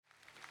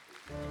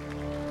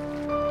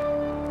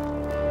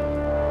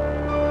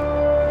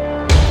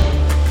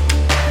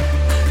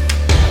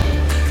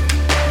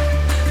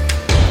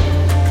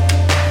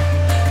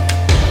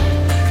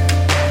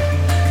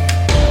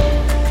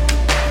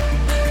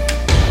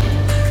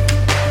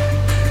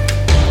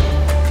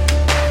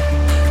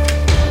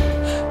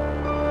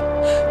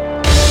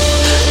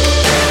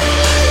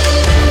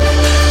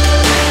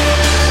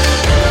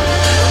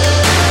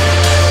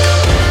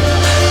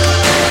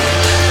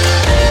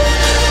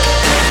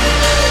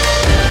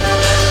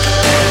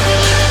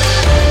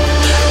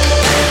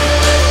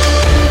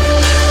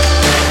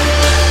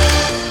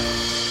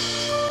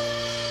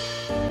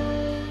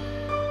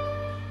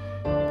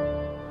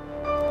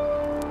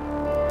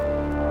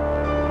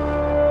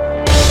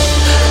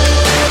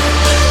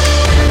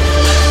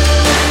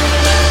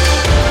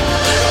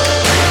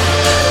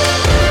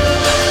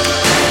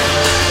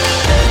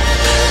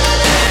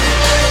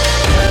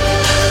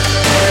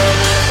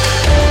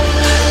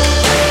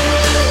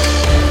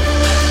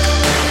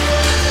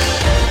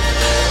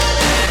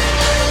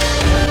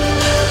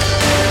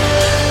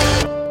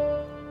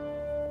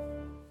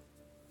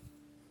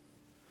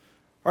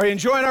Are you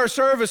enjoying our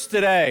service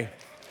today?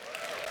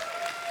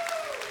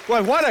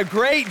 Boy, what a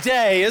great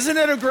day. Isn't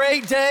it a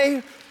great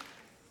day?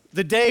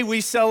 The day we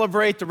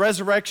celebrate the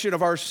resurrection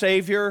of our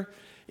Savior.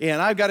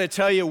 And I've got to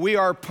tell you, we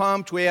are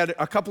pumped. We had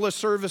a couple of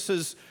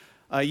services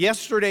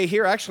yesterday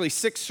here, actually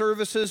 6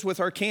 services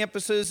with our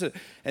campuses.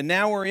 And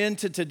now we're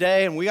into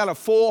today, and we got a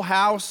full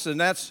house, and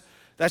that's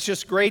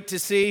just great to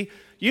see.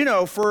 You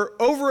know, for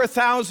over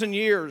 1,000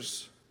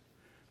 years,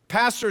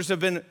 pastors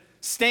have been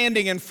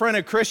standing in front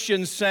of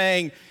Christians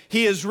saying,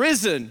 "He is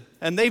risen,"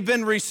 and they've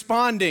been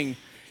responding,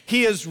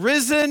 "He is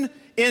risen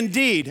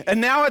indeed."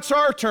 And now it's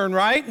our turn,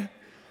 right?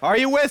 Are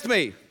you with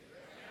me?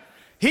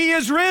 He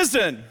is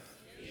risen.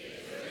 He is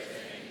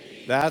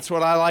risen. That's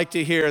what I like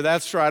to hear.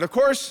 That's right. Of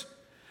course,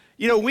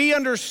 you know, we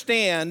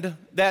understand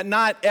that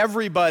not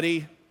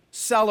everybody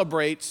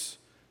celebrates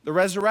the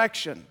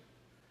resurrection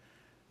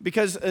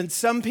because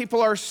some people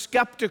are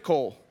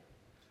skeptical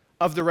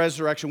of the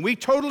resurrection. We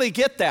totally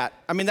get that.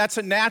 I mean, that's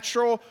a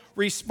natural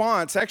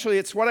response. Actually,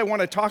 it's what I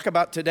want to talk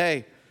about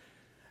today.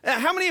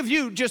 How many of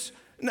you just,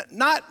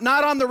 not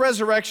on the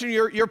resurrection,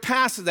 you're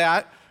past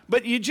that,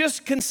 but you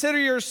just consider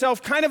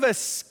yourself kind of a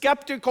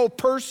skeptical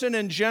person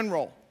in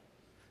general?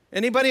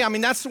 Anybody? I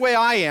mean, that's the way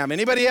I am.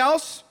 Anybody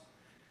else?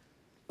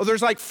 Oh,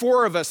 there's like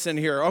 4 of us in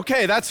here.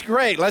 Okay, that's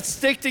great. Let's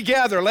stick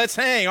together. Let's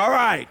hang. All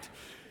right.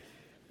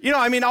 You know,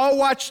 I mean, I'll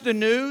watch the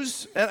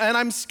news, and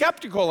I'm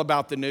skeptical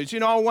about the news. You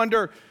know, I'll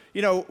wonder,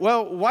 you know,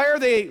 well,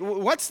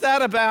 what's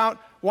that about?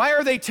 Why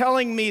are they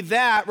telling me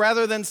that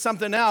rather than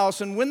something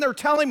else? And when they're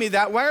telling me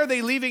that, why are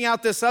they leaving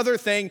out this other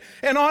thing?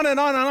 And on and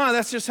on and on.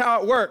 That's just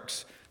how it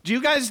works. Do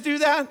you guys do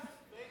that?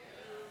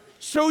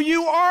 So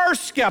you are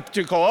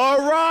skeptical.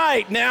 All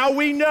right, now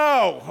we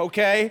know,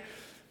 okay?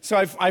 So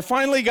I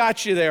finally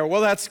got you there.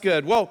 Well, that's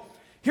good. Well,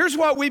 here's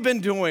what we've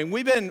been doing.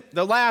 We've been,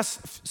 the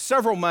last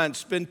several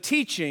months, been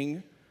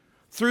teaching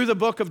through the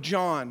book of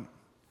John.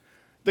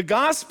 The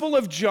Gospel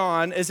of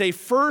John is a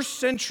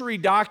first-century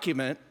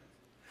document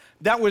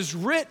that was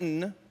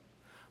written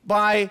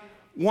by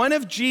one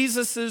of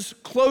Jesus's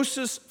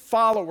closest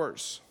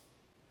followers.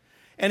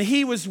 And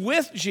he was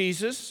with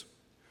Jesus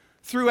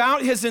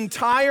throughout his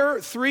entire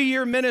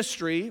 3-year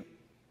ministry,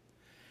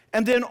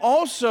 and then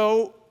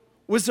also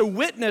was a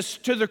witness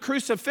to the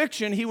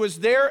crucifixion. He was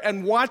there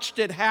and watched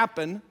it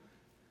happen.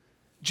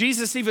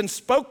 Jesus even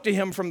spoke to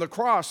him from the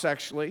cross,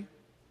 actually.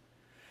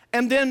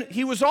 And then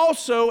he was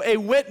also a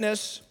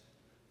witness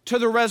to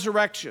the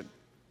resurrection.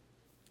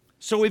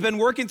 So we've been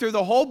working through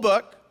the whole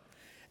book,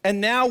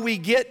 and now we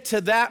get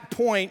to that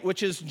point,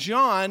 which is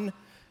John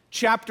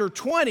chapter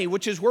 20,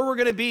 which is where we're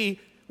going to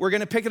be. We're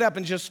going to pick it up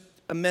in just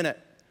a minute.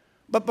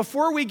 But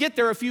before we get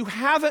there, if you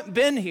haven't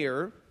been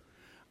here,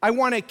 I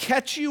want to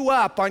catch you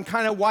up on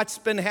kind of what's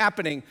been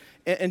happening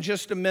in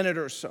just a minute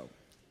or so.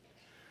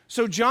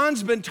 So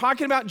John's been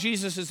talking about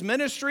Jesus'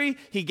 ministry.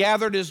 He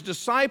gathered his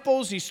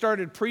disciples. He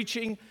started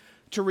preaching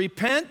to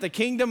repent. The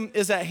kingdom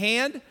is at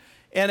hand.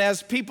 And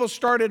as people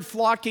started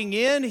flocking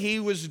in, he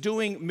was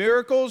doing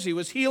miracles. He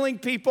was healing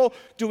people,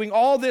 doing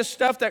all this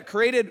stuff that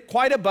created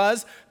quite a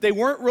buzz. They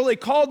weren't really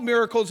called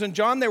miracles in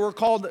John. They were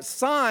called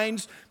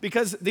signs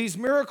because these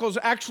miracles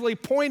actually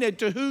pointed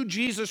to who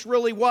Jesus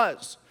really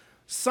was.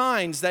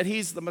 Signs that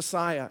he's the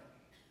Messiah.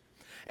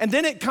 And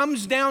then it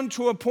comes down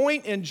to a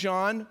point in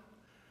John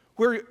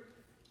where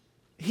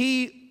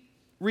he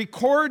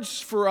records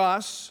for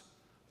us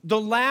the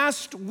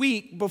last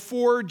week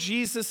before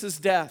Jesus'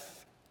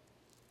 death.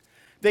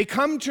 They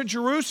come to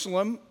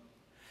Jerusalem,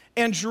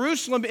 and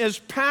Jerusalem is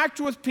packed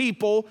with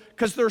people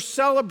because they're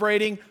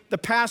celebrating the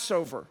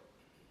Passover.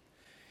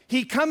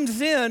 He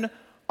comes in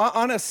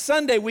on a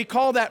Sunday, we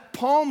call that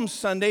Palm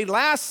Sunday,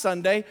 last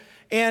Sunday,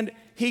 and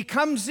he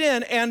comes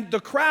in and the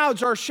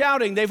crowds are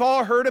shouting. They've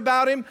all heard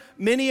about him.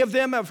 Many of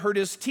them have heard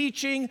his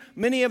teaching.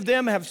 Many of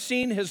them have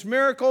seen his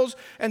miracles.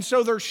 And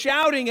so they're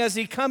shouting as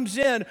he comes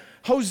in,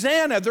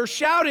 Hosanna. They're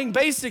shouting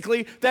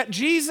basically that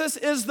Jesus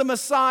is the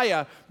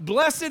Messiah.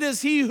 Blessed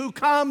is he who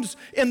comes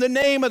in the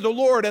name of the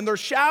Lord. And they're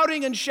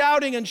shouting and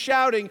shouting and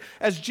shouting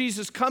as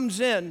Jesus comes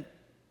in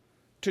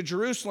to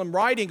Jerusalem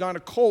riding on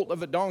a colt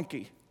of a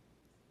donkey.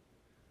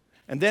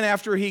 And then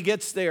after he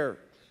gets there,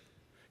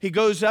 he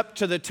goes up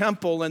to the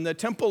temple, and the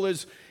temple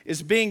is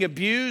being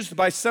abused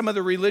by some of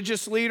the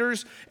religious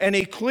leaders, and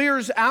he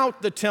clears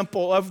out the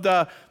temple of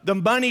the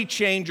money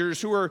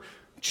changers who are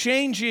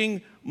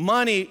changing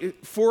money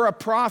for a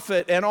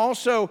profit, and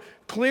also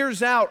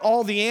clears out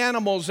all the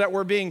animals that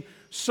were being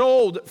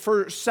sold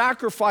for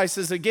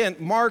sacrifices, again,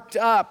 marked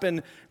up,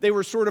 and they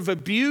were sort of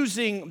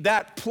abusing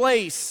that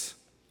place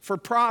for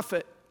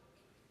profit.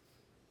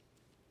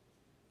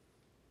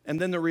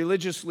 And then the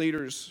religious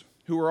leaders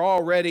who were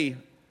already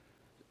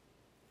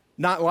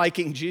not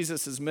liking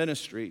Jesus'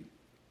 ministry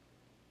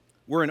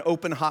were in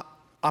open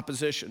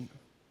opposition.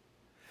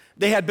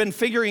 They had been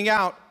figuring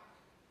out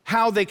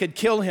how they could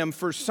kill him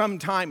for some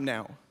time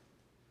now.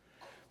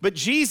 But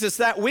Jesus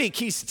that week,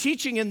 he's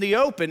teaching in the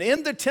open,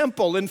 in the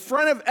temple, in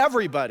front of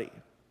everybody.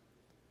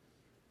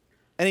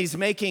 And he's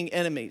making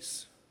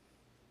enemies.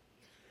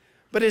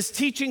 But his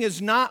teaching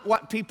is not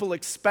what people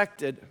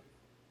expected.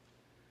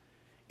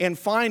 And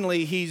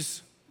finally,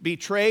 he's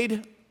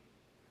betrayed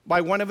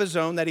by one of his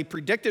own that he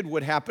predicted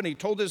would happen. He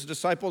told his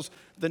disciples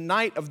the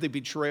night of the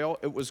betrayal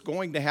it was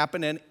going to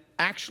happen, and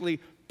actually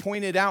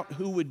pointed out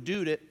who would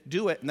do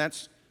it, and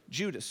that's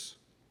Judas.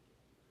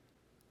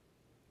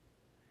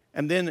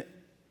 And then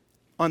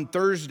on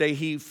Thursday,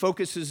 he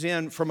focuses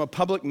in from a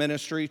public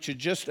ministry to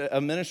just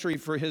a ministry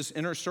for his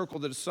inner circle,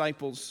 the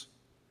disciples.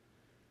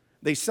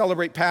 They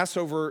celebrate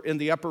Passover in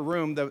the upper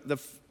room.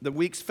 The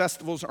week's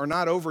festivals are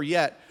not over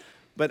yet,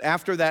 but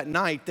after that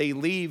night, they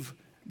leave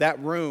that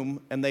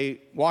room and they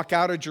walk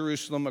out of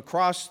Jerusalem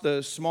across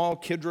the small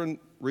Kidron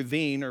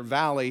ravine or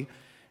valley,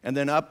 and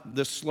then up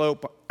the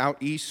slope out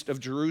east of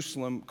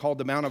Jerusalem called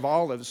the Mount of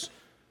Olives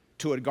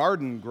to a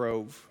garden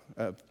grove,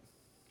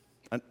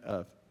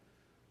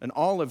 an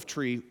olive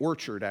tree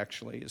orchard,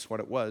 actually, is what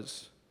it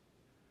was.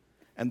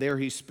 And there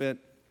he spent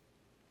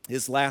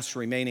his last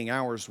remaining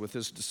hours with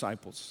his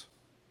disciples.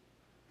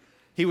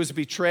 He was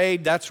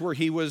betrayed. That's where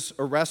he was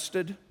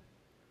arrested.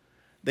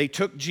 They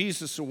took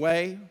Jesus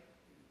away.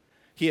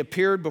 He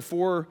appeared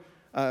before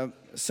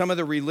some of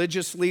the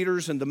religious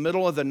leaders in the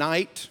middle of the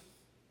night.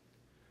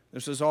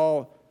 This is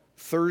all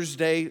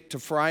Thursday to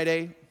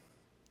Friday.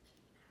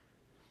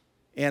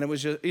 And it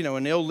was just,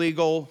 an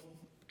illegal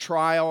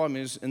trial. I mean,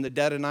 it was in the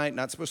dead of night,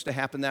 not supposed to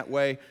happen that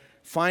way.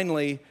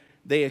 Finally,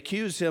 they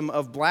accuse him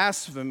of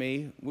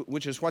blasphemy,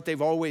 which is what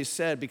they've always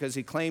said because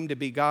he claimed to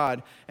be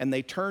God, and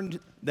they turned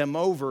them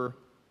over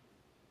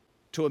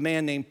to a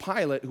man named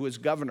Pilate, who was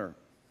governor.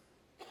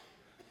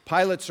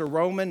 Pilate's a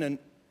Roman,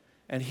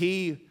 and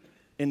he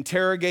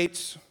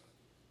interrogates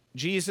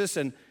Jesus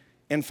and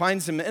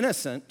finds him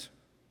innocent,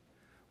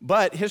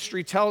 but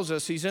history tells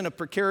us he's in a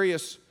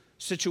precarious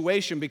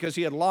situation because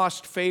he had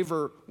lost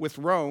favor with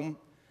Rome,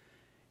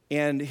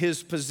 and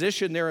his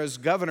position there as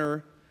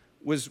governor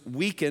was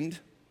weakened.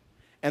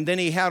 And then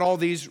he had all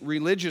these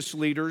religious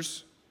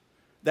leaders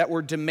that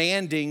were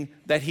demanding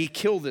that he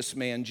kill this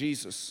man,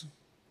 Jesus.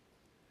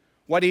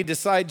 What he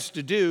decides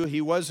to do,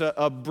 he was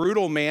a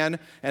brutal man,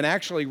 and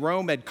actually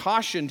Rome had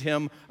cautioned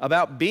him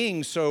about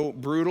being so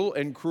brutal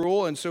and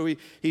cruel, and so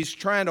he's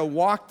trying to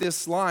walk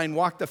this line,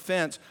 walk the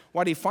fence.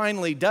 What he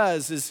finally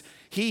does is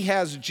he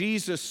has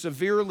Jesus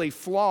severely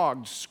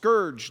flogged,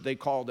 scourged, they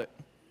called it,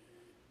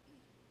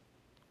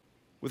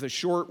 with a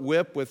short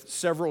whip with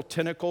several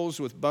tentacles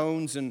with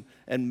bones and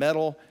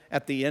metal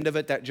at the end of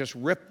it that just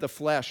ripped the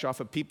flesh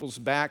off of people's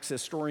backs.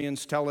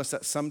 Historians tell us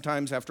that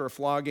sometimes after a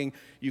flogging,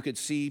 you could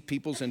see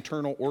people's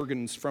internal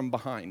organs from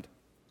behind.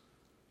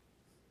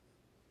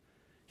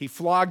 He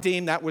flogged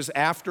him. That was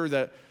after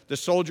the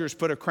soldiers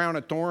put a crown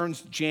of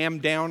thorns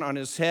jammed down on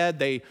his head.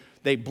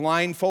 They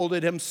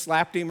blindfolded him,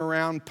 slapped him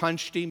around,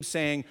 punched him,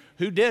 saying,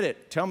 "Who did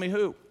it? Tell me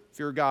who, if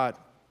you're God."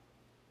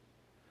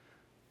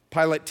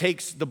 Pilate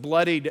takes the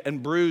bloodied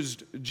and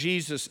bruised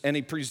Jesus and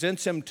he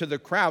presents him to the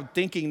crowd,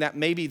 thinking that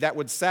maybe that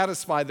would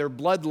satisfy their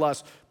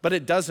bloodlust, but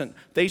it doesn't.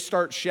 They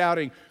start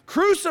shouting,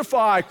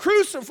 "Crucify,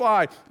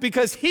 crucify,"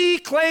 because he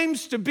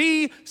claims to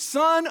be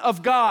Son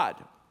of God.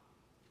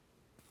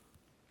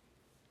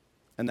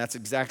 And that's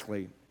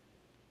exactly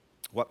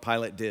what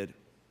Pilate did.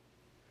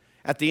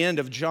 At the end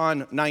of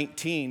John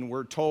 19,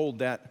 we're told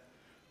that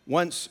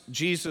once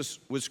Jesus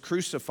was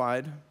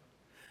crucified,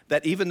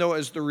 that even though it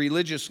was the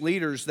religious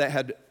leaders that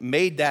had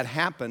made that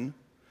happen,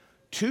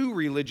 two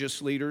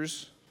religious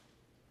leaders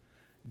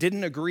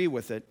didn't agree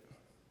with it.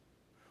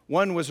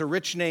 One was a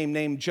rich man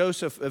named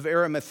Joseph of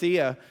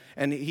Arimathea,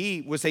 and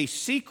he was a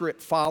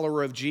secret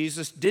follower of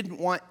Jesus, didn't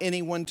want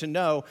anyone to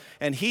know,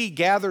 and he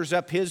gathers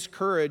up his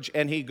courage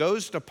and he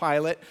goes to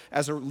Pilate.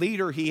 As a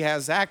leader, he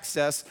has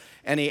access,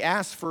 and he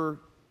asked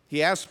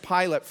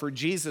Pilate for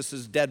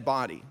Jesus' dead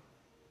body.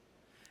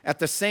 At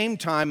the same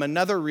time,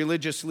 another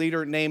religious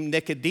leader named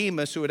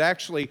Nicodemus, who had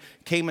actually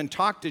came and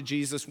talked to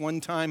Jesus one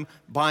time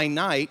by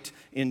night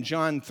in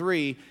John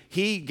 3,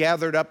 he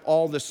gathered up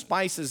all the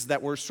spices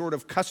that were sort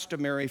of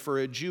customary for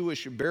a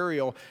Jewish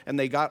burial, and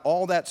they got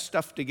all that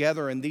stuff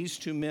together, and these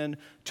two men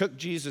took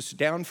Jesus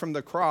down from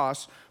the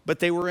cross, but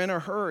they were in a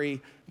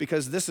hurry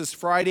because this is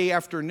Friday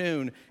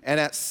afternoon, and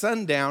at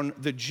sundown,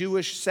 the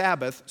Jewish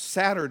Sabbath,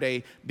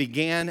 Saturday,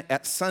 began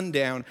at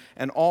sundown,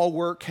 and all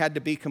work had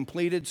to be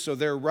completed, so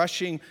they're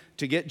rushing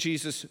to get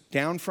Jesus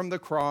down from the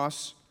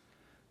cross,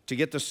 to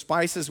get the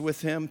spices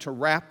with him, to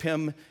wrap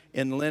him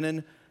in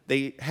linen.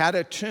 They had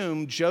a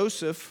tomb.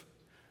 Joseph,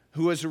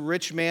 who was a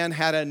rich man,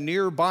 had a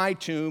nearby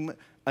tomb,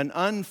 an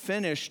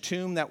unfinished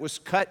tomb that was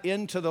cut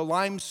into the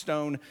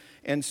limestone,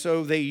 and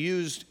so they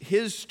used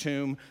his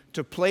tomb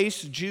to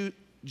place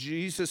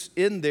Jesus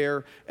in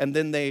there, and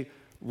then they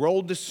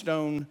rolled the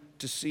stone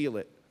to seal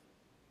it.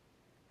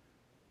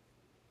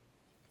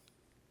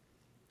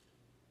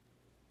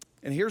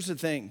 And here's the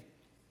thing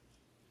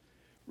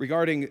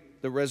regarding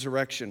the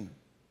resurrection.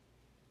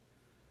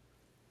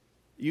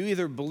 You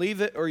either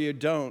believe it or you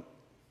don't,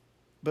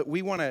 but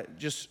we want to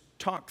just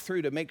talk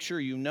through to make sure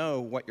you know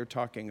what you're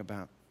talking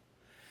about.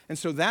 And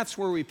so that's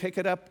where we pick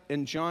it up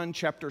in John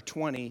chapter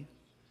 20,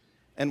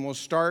 and we'll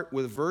start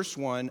with verse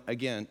 1.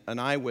 Again, an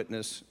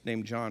eyewitness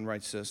named John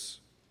writes this.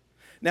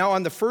 Now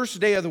on the first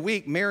day of the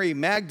week, Mary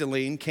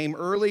Magdalene came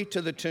early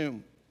to the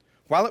tomb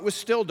while it was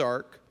still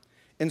dark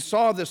and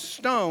saw the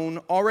stone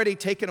already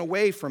taken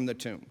away from the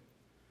tomb.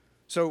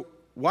 So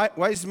why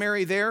is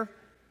Mary there?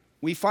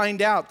 We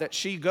find out that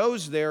she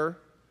goes there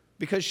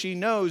because she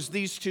knows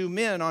these two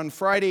men on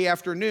Friday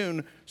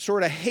afternoon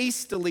sort of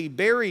hastily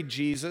buried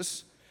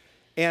Jesus,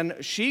 and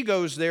she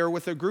goes there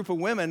with a group of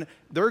women.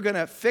 They're going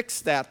to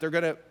fix that. They're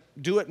going to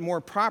do it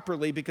more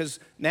properly because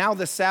now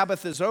the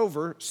Sabbath is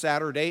over,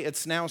 Saturday.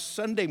 It's now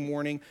Sunday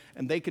morning,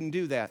 and they can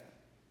do that.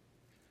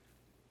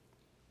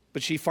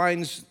 But she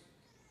finds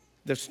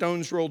the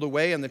stones rolled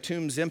away and the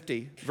tomb's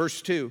empty.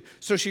 Verse 2,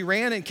 so she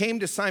ran and came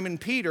to Simon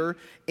Peter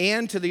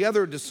and to the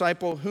other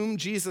disciple whom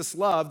Jesus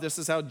loved. This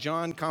is how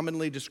John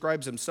commonly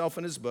describes himself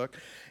in his book.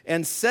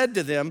 And said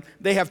to them,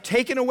 they have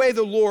taken away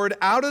the Lord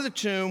out of the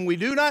tomb. We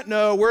do not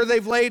know where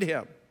they've laid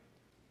him.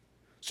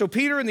 So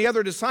Peter and the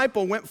other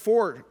disciple went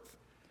forth,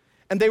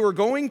 and they were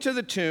going to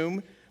the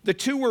tomb. The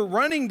two were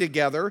running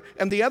together,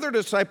 and the other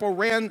disciple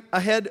ran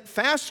ahead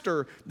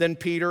faster than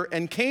Peter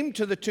and came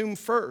to the tomb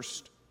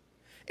first.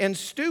 And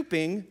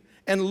stooping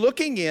and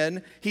looking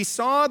in, he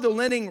saw the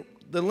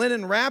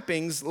linen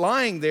wrappings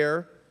lying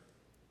there,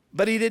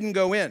 but he didn't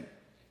go in.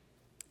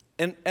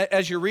 And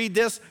as you read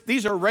this,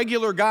 these are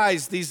regular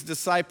guys, these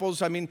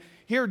disciples. I mean,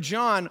 here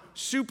John,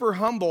 super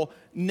humble,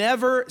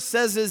 never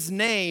says his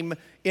name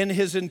in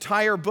his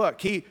entire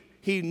book. He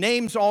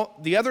names all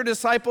the other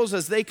disciples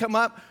as they come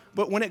up,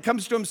 but when it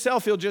comes to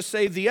himself, he'll just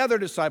say the other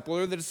disciple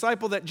or the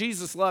disciple that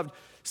Jesus loved,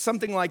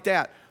 something like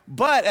that.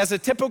 But as a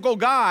typical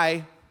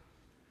guy,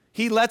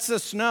 he lets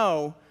us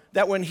know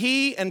that when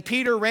he and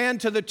Peter ran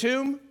to the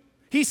tomb,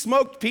 he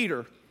smoked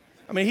Peter.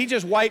 I mean, he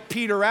just wiped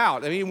Peter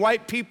out. I mean, he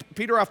wiped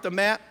Peter off the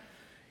mat.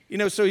 You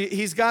know, so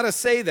he's got to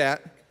say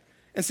that.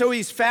 And so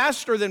he's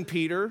faster than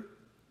Peter,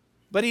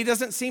 but he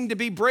doesn't seem to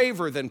be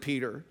braver than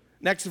Peter.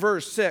 Next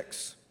verse,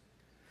 6.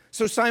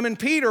 So Simon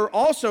Peter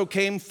also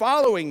came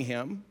following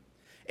him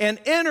and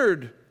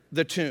entered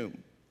the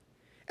tomb.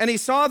 And he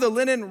saw the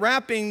linen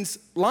wrappings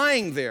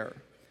lying there,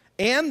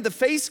 and the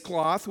face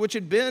cloth which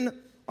had been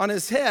on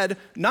his head,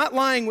 not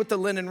lying with the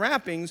linen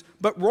wrappings,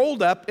 but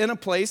rolled up in a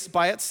place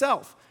by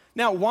itself.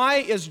 Now, why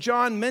is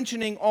John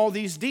mentioning all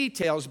these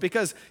details?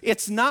 Because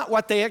it's not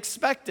what they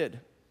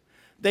expected.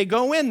 They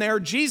go in there,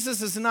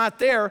 Jesus is not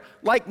there.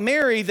 Like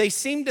Mary, they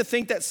seem to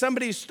think that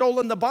somebody's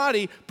stolen the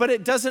body, but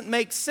it doesn't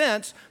make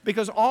sense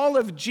because all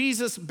of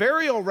Jesus'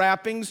 burial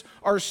wrappings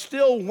are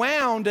still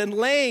wound and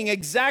laying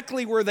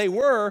exactly where they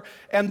were.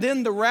 And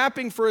then the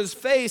wrapping for his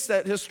face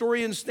that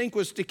historians think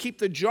was to keep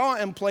the jaw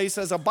in place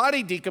as a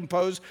body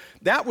decomposed,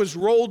 that was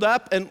rolled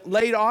up and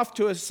laid off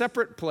to a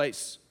separate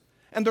place.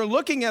 And they're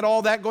looking at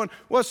all that going,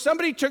 well, if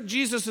somebody took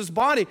Jesus'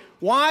 body,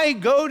 why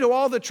go to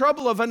all the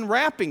trouble of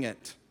unwrapping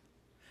it?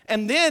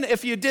 And then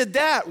if you did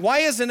that, why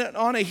isn't it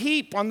on a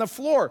heap on the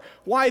floor?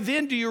 Why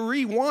then do you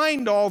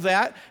rewind all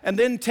that and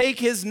then take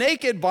his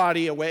naked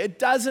body away? It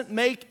doesn't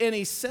make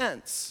any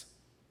sense.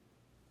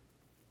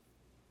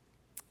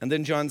 And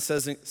then John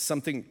says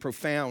something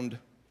profound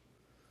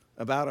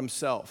about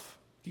himself.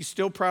 He's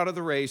still proud of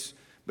the race,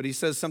 but he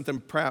says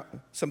something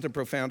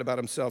profound about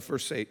himself.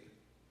 Verse 8.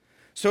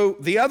 So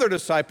the other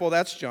disciple,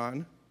 that's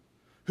John,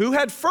 who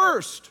had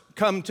first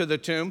come to the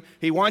tomb,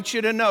 he wants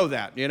you to know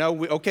that. You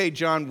know, okay,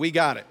 John, we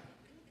got it.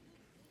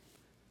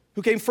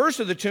 Who came first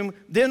to the tomb,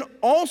 then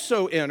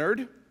also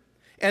entered,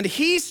 and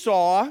he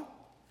saw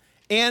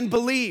and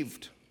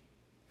believed.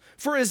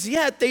 For as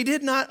yet they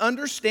did not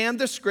understand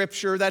the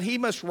scripture that he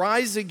must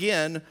rise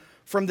again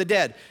from the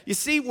dead. You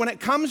see, when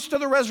it comes to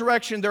the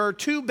resurrection, there are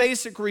two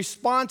basic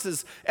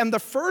responses, and the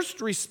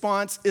first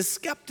response is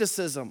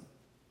skepticism.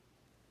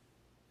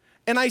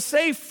 And I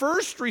say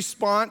first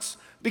response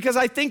because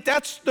I think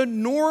that's the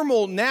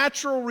normal,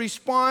 natural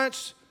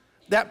response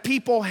that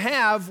people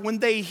have when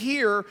they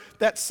hear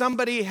that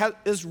somebody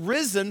is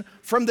risen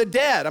from the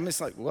dead. I'm just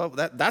like, well,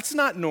 that's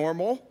not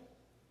normal.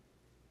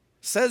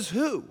 Says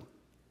who?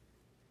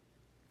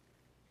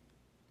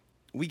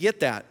 We get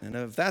that. And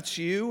if that's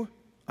you,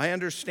 I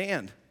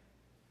understand.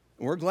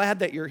 We're glad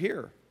that you're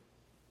here.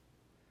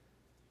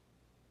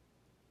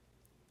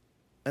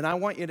 And I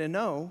want you to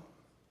know,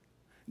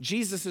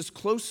 Jesus'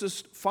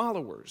 closest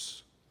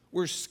followers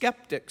were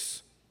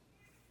skeptics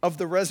of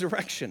the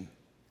resurrection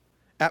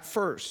at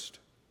first.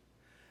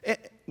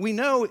 We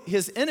know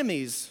his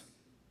enemies,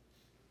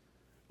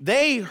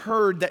 they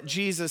heard that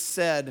Jesus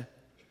said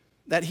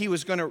that he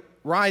was going to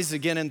rise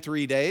again in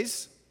 3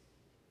 days.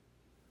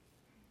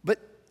 But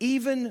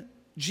even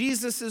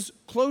Jesus'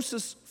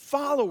 closest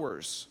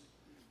followers,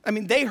 I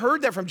mean, they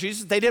heard that from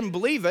Jesus. They didn't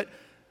believe it.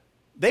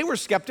 They were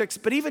skeptics,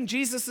 but even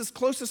Jesus'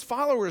 closest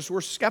followers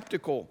were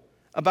skeptical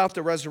about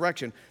the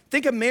resurrection.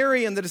 Think of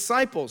Mary and the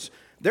disciples.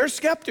 They're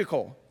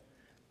skeptical.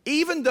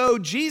 Even though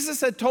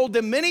Jesus had told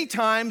them many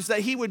times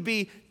that he would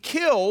be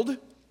killed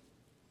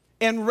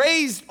and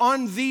raised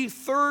on the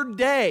third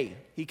day.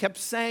 He kept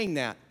saying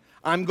that.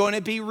 I'm going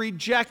to be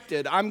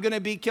rejected. I'm going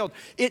to be killed.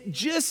 It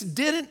just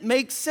didn't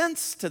make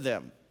sense to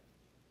them.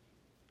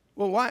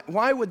 Well,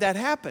 why would that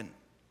happen?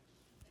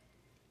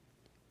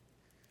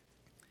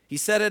 He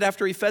said it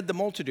after he fed the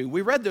multitude.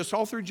 We read this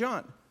all through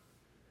John.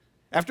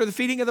 After the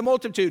feeding of the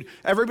multitude,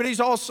 everybody's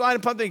all excited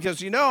and pumped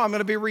because, I'm going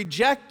to be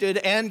rejected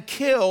and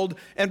killed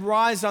and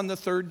rise on the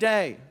third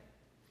day.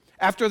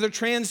 After the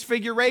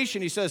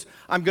transfiguration, he says,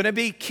 I'm going to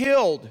be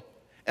killed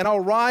and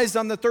I'll rise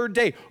on the third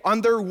day.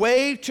 On their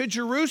way to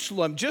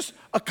Jerusalem, just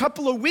a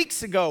couple of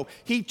weeks ago,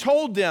 he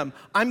told them,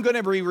 I'm going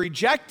to be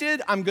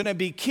rejected, I'm going to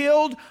be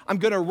killed, I'm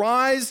going to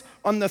rise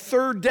on the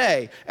third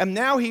day. And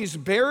now he's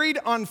buried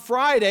on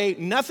Friday,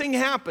 nothing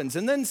happens.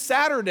 And then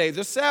Saturday,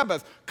 the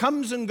Sabbath,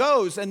 comes and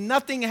goes and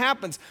nothing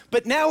happens.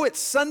 But now it's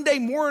Sunday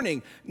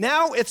morning.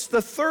 Now it's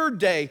the third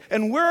day.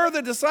 And where are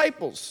the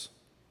disciples?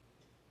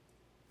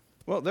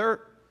 Well,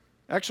 they're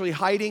actually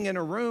hiding in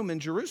a room in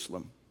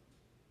Jerusalem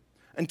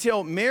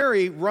until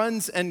Mary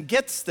runs and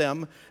gets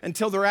them,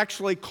 until they're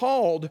actually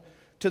called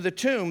to the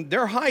tomb.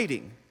 They're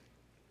hiding.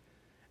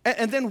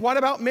 And then what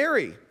about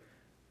Mary?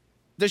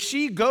 Does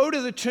she go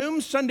to the tomb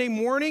Sunday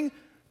morning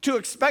to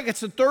expect it's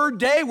the third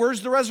day?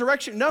 Where's the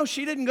resurrection? No,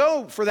 she didn't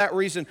go for that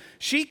reason.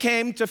 She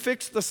came to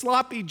fix the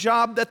sloppy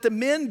job that the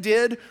men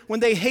did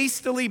when they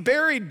hastily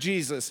buried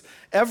Jesus.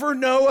 Ever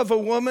know of a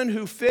woman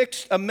who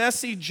fixed a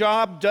messy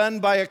job done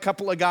by a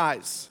couple of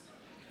guys?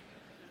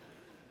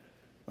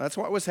 That's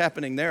what was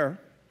happening there.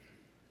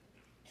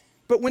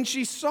 But when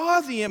she saw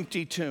the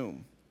empty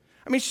tomb,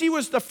 she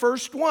was the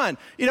first one.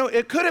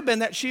 It could have been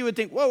that she would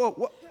think,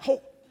 whoa,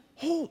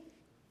 hold,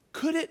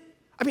 could it?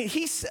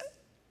 He said,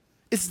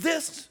 is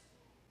this?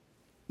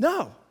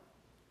 No.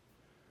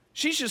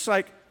 She's just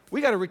like,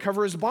 we got to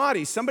recover his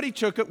body. Somebody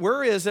took it.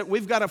 Where is it?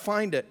 We've got to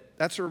find it.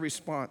 That's her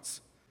response.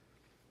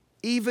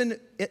 Even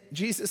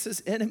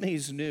Jesus'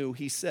 enemies knew,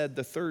 he said,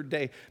 the third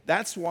day.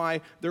 That's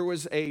why there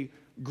was a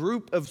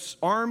group of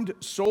armed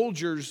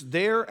soldiers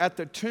there at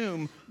the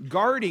tomb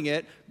guarding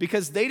it,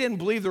 because they didn't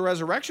believe the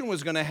resurrection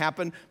was going to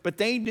happen, but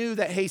they knew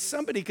that, hey,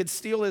 somebody could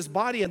steal his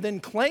body and then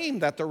claim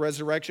that the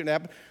resurrection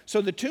happened.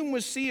 So the tomb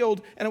was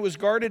sealed and it was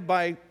guarded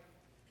by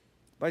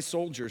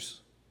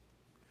soldiers.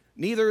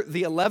 Neither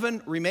the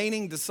 11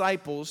 remaining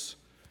disciples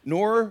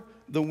nor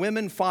the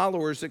women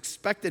followers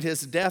expected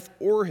his death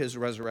or his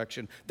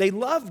resurrection. They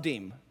loved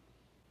him.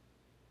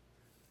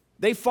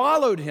 They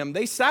followed him.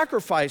 They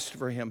sacrificed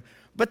for him.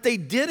 But they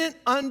didn't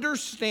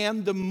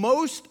understand the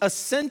most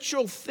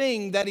essential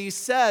thing that he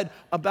said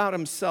about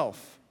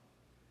himself.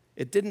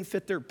 It didn't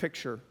fit their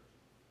picture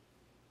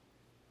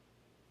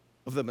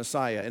of the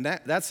Messiah. And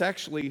that's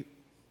actually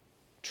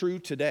true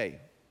today.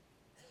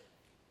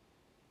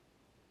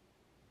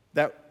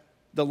 That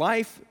the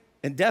life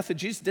and death of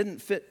Jesus didn't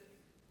fit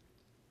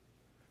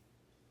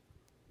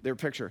their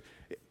picture.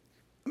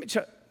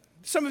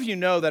 Some of you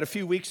know that a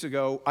few weeks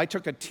ago, I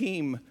took a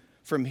team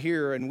from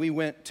here and we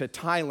went to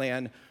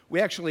Thailand. We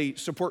actually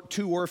support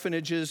 2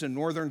 orphanages in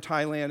northern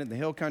Thailand in the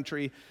hill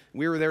country.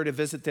 We were there to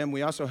visit them.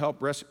 We also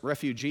help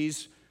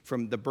refugees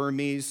from the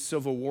Burmese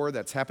civil war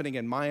that's happening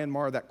in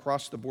Myanmar that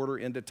crossed the border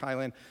into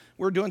Thailand.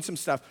 We're doing some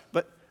stuff,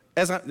 but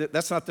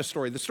that's not the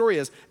story. The story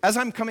is, as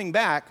I'm coming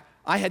back,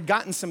 I had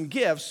gotten some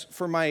gifts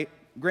for my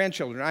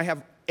grandchildren. I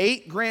have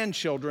 8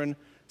 grandchildren,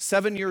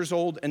 7 years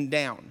old and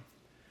down.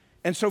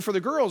 And so for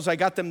the girls, I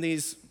got them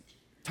these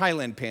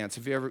Thailand pants,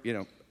 if you ever,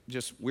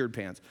 just weird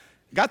pants.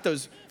 Got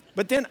those.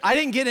 But then I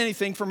didn't get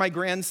anything for my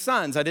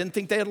grandsons. I didn't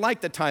think they'd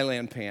like the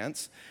Thailand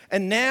pants.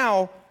 And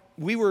now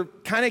we were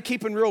kind of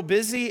keeping real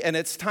busy and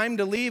it's time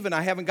to leave and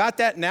I haven't got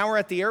that. Now we're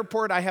at the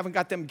airport. I haven't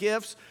got them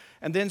gifts.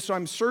 And then so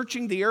I'm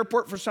searching the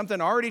airport for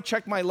something. I already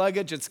checked my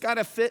luggage. It's got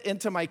to fit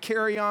into my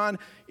carry-on.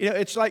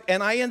 It's like,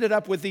 and I ended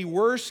up with the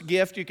worst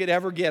gift you could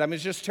ever get.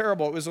 It's just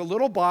terrible. It was a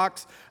little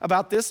box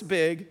about this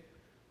big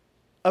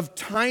of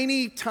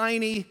tiny,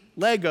 tiny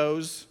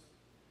Legos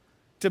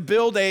to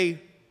build a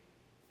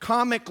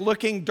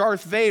comic-looking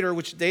Darth Vader,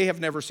 which they have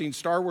never seen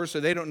Star Wars, so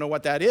they don't know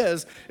what that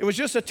is. It was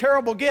just a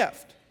terrible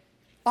gift.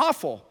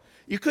 Awful.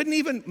 You couldn't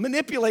even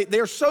manipulate.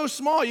 They're so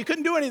small, you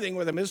couldn't do anything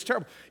with them. It was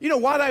terrible.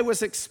 What I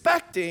was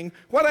expecting,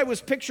 what I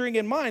was picturing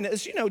in mind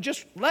is,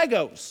 just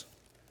Legos.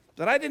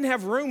 That I didn't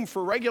have room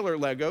for regular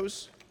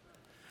Legos.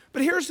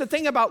 But here's the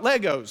thing about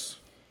Legos.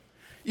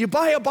 You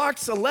buy a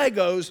box of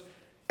Legos,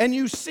 and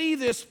you see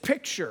this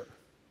picture.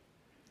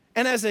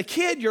 And as a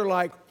kid, you're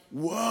like,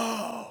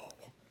 whoa.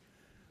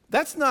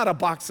 That's not a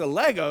box of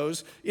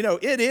Legos.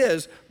 It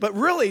is, but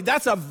really,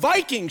 that's a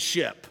Viking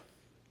ship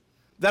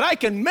that I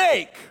can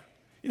make.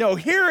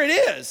 Here it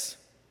is.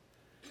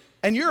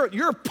 And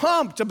you're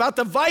pumped about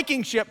the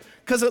Viking ship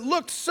because it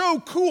looked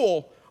so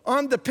cool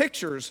on the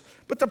pictures.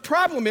 But the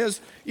problem is,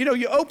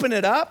 you open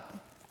it up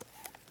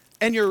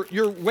and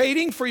you're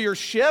waiting for your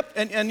ship,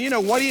 and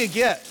what do you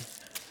get?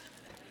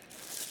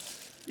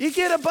 You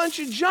get a bunch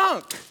of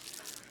junk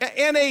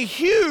and a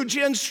huge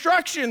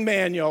instruction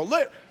manual.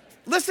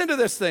 Listen to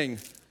this thing.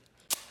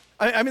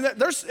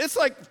 It's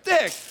like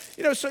thick.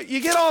 So you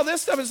get all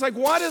this stuff. It's like,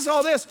 what is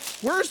all this?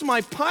 Where's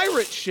my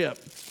pirate ship?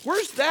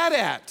 Where's that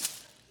at?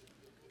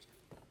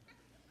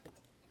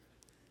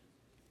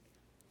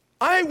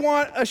 I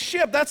want a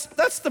ship.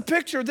 That's the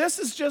picture. This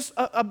is just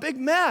a big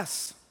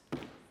mess.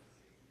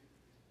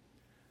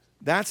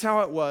 That's how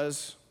it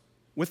was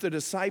with the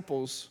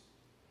disciples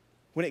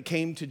when it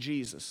came to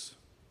Jesus.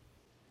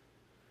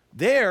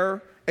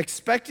 They're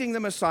expecting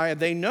the Messiah.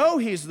 They know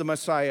he's the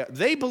Messiah.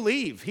 They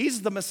believe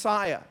he's the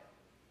Messiah.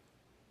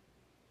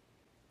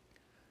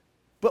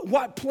 But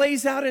what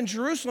plays out in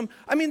Jerusalem,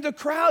 I mean, the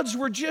crowds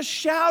were just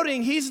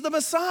shouting, he's the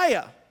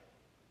Messiah.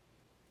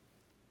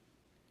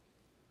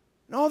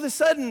 And all of a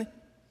sudden,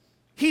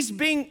 he's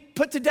being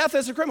put to death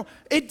as a criminal.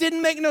 It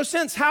didn't make no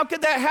sense. How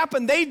could that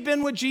happen? They'd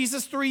been with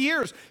Jesus 3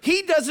 years.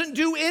 He doesn't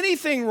do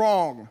anything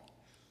wrong.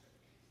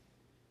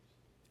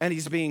 And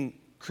he's being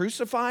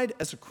crucified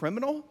as a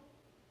criminal?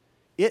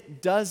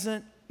 It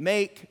doesn't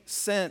make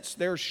sense.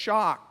 They're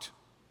shocked.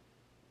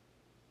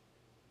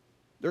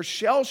 They're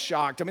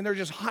shell-shocked. I mean, they're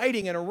just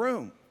hiding in a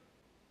room.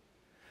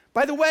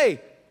 By the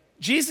way,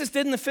 Jesus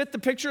didn't fit the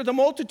picture of the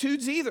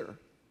multitudes either.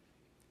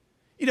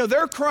 You know,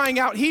 they're crying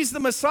out, he's the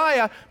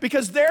Messiah,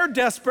 because they're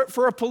desperate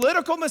for a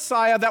political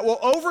Messiah that will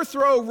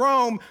overthrow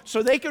Rome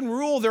so they can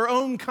rule their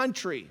own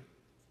country.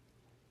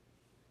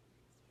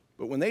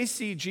 But when they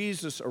see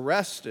Jesus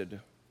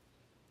arrested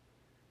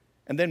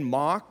and then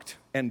mocked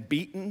and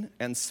beaten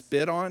and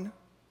spit on,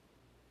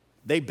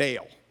 they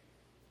bail.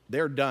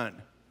 They're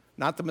done.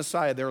 Not the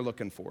Messiah they're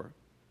looking for.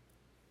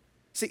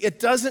 See, it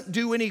doesn't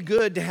do any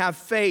good to have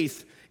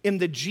faith in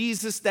the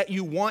Jesus that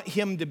you want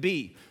him to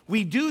be.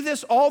 We do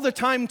this all the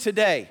time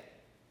today.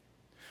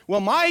 Well,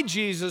 my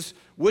Jesus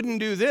wouldn't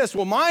do this.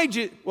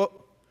 Well,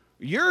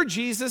 your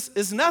Jesus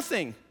is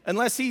nothing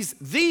unless he's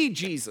the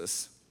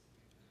Jesus.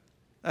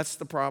 That's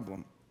the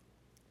problem.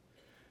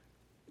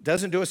 It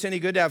doesn't do us any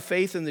good to have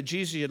faith in the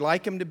Jesus you'd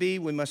like him to be.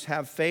 We must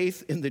have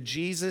faith in the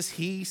Jesus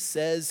he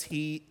says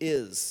he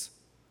is.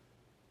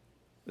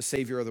 The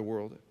Savior of the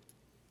world.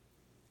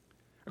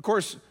 Of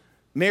course,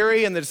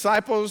 Mary and the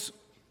disciples,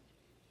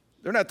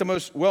 they're not the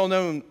most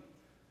well-known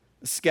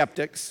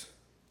skeptics,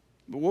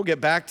 but we'll get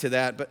back to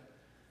that. But,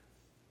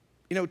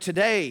 you know,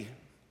 today,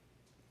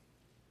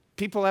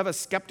 people have a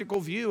skeptical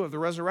view of the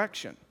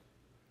resurrection.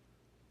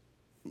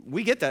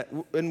 We get that,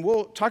 and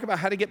we'll talk about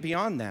how to get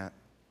beyond that.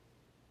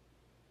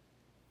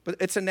 But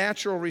it's a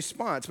natural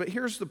response. But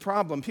here's the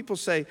problem. People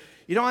say,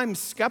 you know, I'm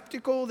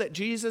skeptical that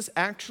Jesus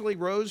actually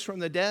rose from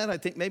the dead. I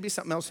think maybe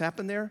something else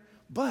happened there.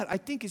 But I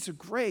think he's a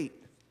great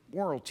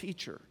moral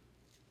teacher.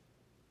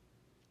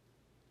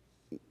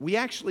 We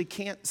actually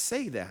can't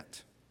say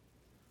that.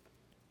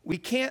 We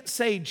can't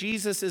say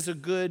Jesus is a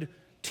good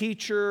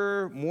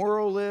teacher,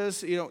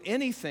 moralist, you know,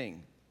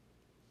 anything.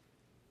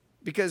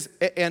 Because,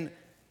 and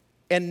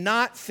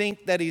not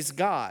think that he's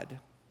God.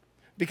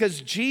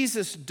 Because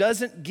Jesus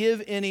doesn't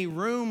give any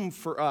room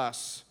for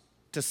us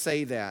to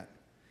say that.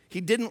 He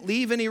didn't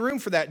leave any room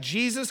for that.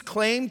 Jesus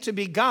claimed to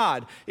be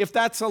God. If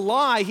that's a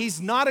lie, he's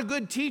not a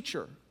good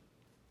teacher.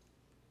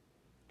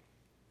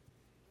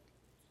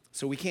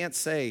 So we can't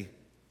say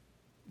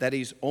that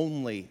he's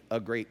only a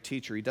great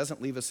teacher. He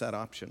doesn't leave us that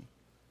option.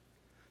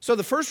 So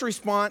the first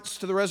response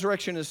to the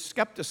resurrection is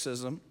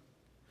skepticism.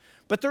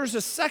 But there's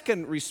a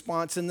second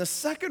response, and the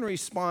second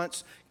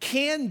response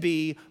can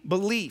be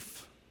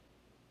belief.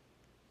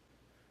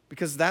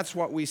 Because that's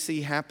what we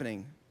see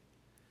happening.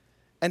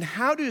 And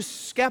how do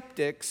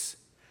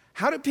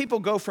people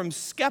go from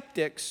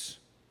skeptics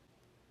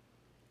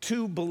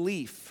to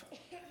belief?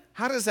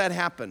 How does that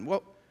happen?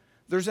 Well,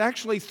 there's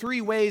actually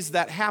three ways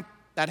that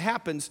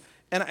happens,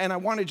 and I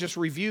want to just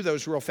review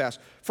those real fast.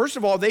 First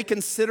of all, they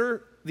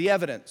consider the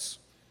evidence.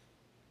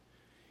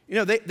 You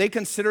know, they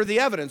consider the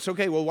evidence.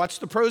 Okay, well, what's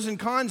the pros and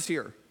cons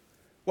here?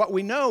 What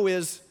we know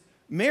is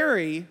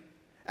Mary,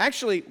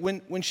 actually,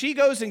 when she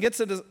goes and gets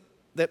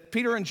that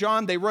Peter and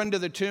John, they run to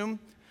the tomb,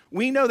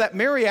 we know that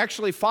Mary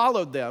actually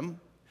followed them,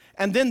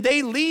 and then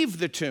they leave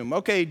the tomb.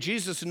 Okay,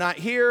 Jesus is not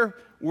here,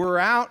 we're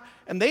out,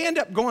 and they end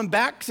up going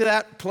back to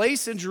that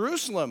place in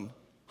Jerusalem,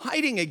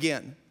 hiding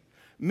again.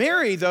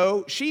 Mary,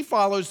 though, she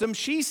follows them,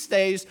 she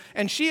stays,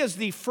 and she is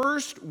the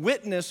first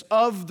witness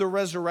of the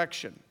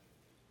resurrection.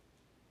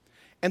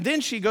 And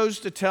then she goes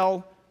to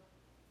tell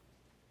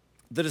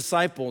the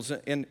disciples,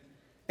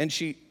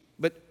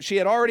 but she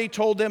had already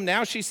told them,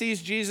 now she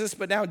sees Jesus,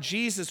 but now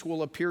Jesus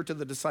will appear to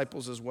the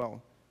disciples as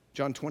well.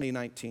 John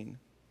 20:19.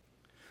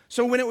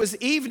 So when it was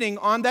evening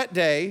on that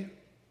day,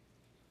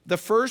 the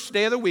first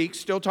day of the week,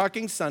 still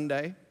talking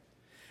Sunday,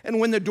 and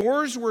when the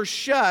doors were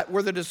shut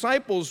where the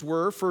disciples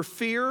were for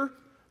fear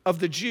of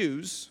the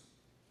Jews,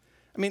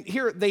 I mean,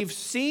 here they've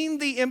seen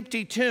the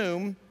empty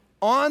tomb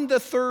on the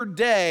third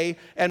day,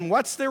 and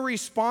what's their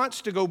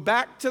response? To go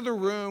back to the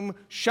room,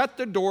 shut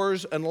the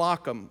doors, and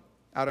lock them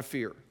out of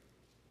fear.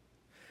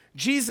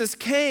 Jesus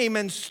came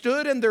and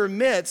stood in their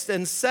midst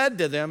and said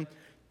to them,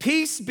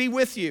 "Peace be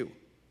with you."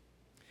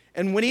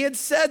 And when he had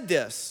said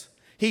this,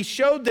 he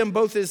showed them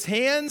both his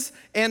hands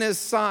and his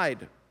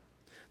side.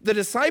 The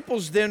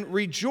disciples then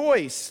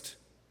rejoiced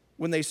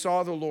when they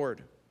saw the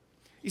Lord.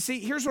 You see,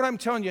 here's what I'm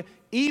telling you.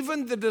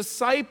 Even the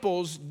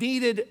disciples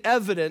needed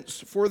evidence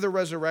for the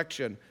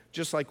resurrection,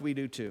 just like we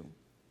do too.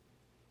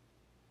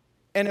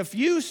 And if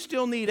you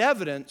still need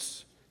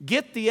evidence,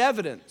 get the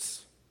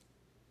evidence.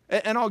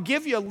 And I'll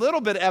give you a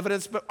little bit of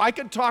evidence, but I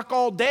could talk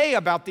all day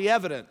about the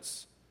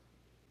evidence.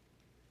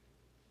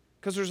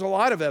 because there's a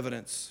lot of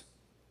evidence.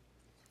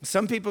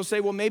 Some people say,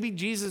 well, maybe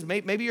Jesus,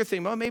 maybe you're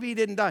thinking, well, maybe he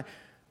didn't die.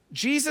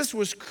 Jesus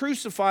was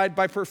crucified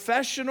by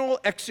professional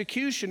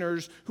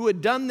executioners who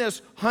had done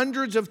this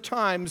hundreds of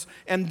times,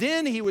 and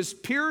then he was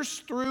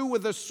pierced through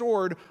with a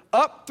sword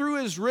up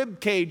through his rib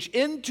cage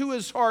into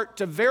his heart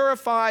to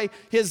verify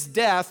his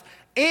death,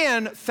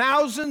 and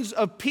thousands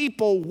of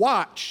people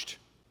watched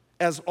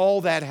as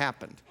all that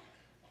happened.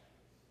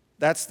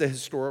 That's the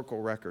historical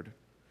record.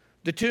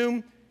 The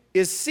tomb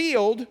is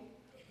sealed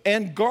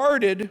and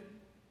guarded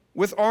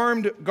with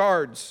armed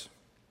guards.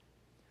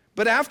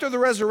 But after the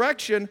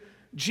resurrection,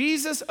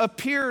 Jesus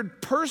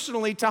appeared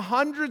personally to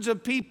hundreds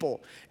of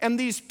people. And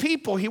these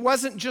people, he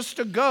wasn't just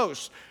a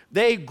ghost.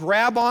 They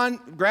grab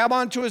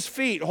onto his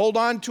feet, hold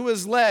on to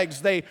his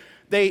legs. They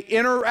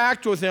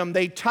interact with him.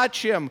 They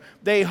touch him.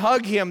 They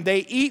hug him. They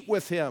eat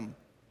with him.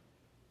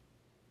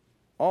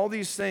 All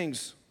these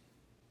things.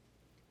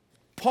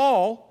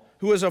 Paul,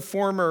 who was a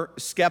former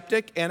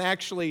skeptic and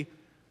actually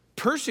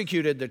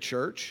persecuted the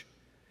church,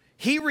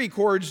 he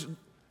records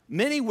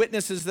many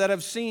witnesses that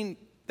had seen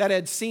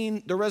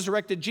the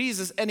resurrected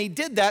Jesus, and he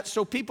did that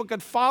so people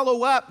could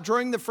follow up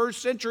during the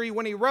first century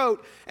when he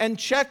wrote and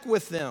check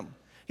with them.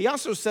 He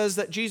also says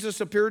that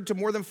Jesus appeared to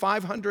more than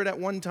 500 at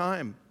one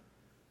time.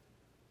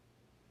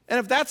 And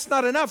if that's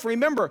not enough,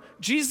 remember,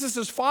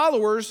 Jesus'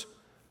 followers,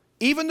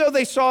 even though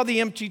they saw the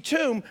empty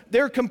tomb,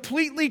 they're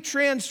completely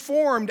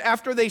transformed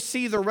after they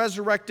see the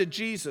resurrected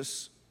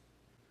Jesus.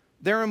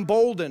 They're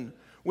emboldened.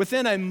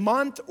 Within a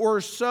month or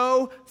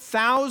so,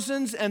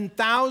 thousands and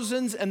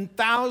thousands and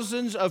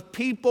thousands of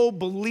people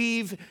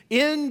believe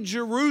in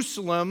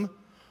Jerusalem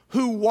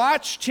who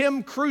watched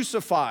him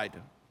crucified.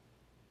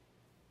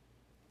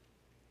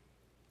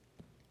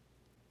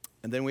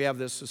 And then we have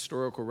this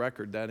historical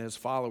record that his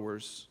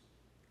followers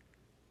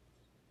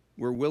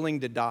were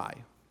willing to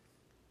die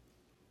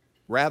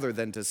rather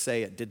than to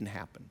say it didn't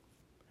happen.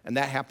 And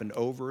that happened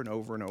over and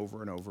over and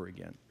over and over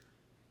again.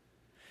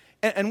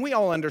 And we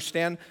all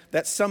understand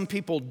that some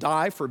people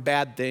die for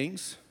bad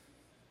things.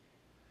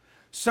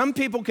 Some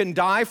people can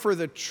die for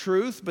the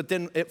truth, but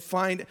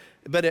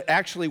it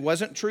actually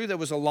wasn't true. There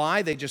was a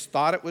lie. They just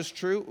thought it was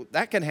true.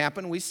 That can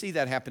happen. We see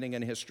that happening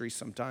in history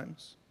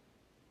sometimes.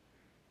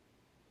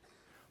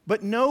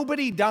 But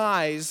nobody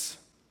dies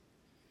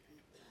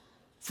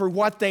for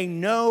what they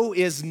know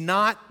is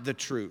not the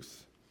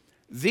truth.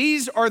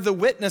 These are the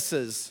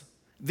witnesses.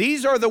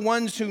 These are the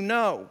ones who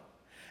know.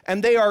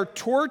 And they are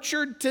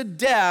tortured to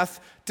death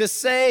to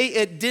say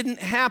it didn't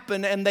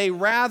happen, and they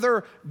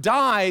rather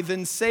die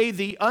than say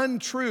the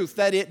untruth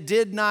that it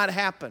did not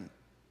happen.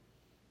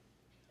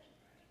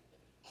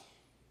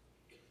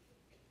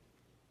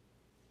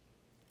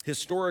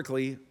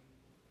 Historically,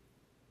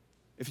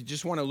 if you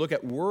just want to look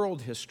at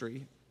world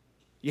history,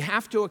 you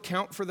have to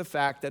account for the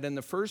fact that in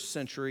the first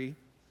century,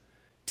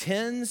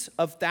 tens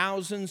of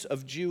thousands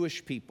of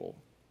Jewish people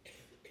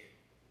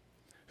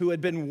who had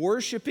been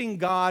worshiping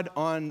God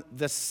on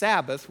the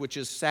Sabbath, which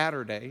is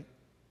Saturday,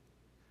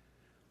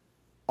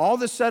 all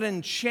of a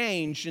sudden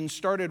changed and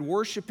started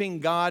worshiping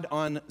God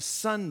on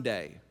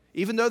Sunday,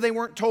 even though they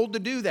weren't told to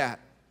do that,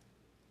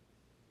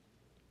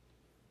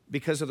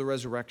 because of the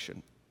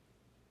resurrection.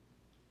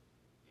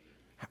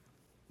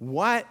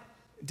 What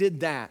did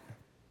that?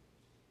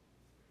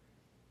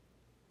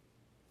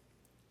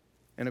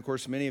 And of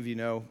course, many of you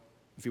know,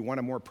 if you want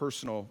a more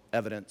personal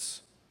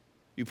evidence,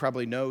 you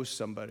probably know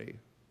somebody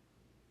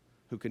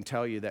who can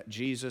tell you that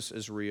Jesus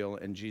is real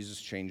and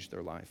Jesus changed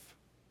their life.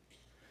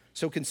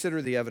 So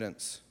consider the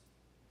evidence.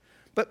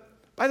 But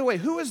by the way,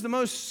 who is the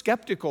most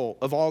skeptical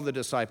of all the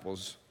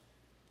disciples?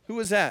 Who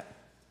was that?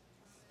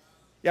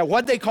 Yeah,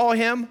 what'd they call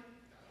him?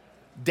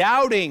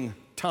 Doubting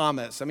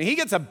Thomas. I mean, he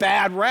gets a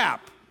bad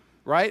rap,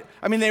 right?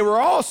 I mean, they were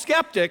all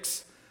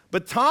skeptics,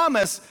 but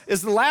Thomas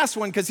is the last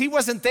one because he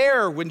wasn't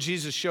there when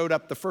Jesus showed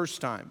up the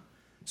first time.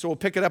 So we'll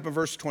pick it up in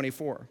verse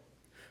 24.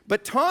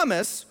 But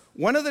Thomas,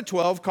 one of the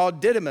 12,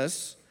 called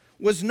Didymus,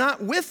 was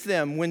not with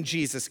them when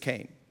Jesus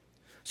came.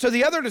 So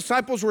the other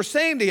disciples were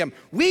saying to him,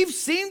 "We've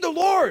seen the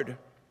Lord."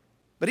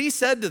 But he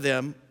said to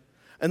them,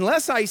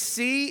 "Unless I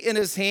see in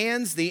his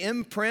hands the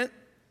imprint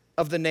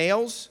of the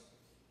nails,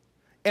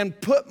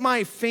 and put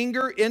my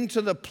finger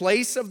into the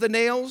place of the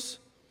nails,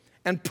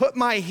 and put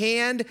my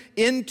hand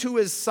into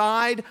his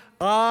side,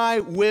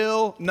 I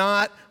will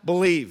not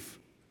believe."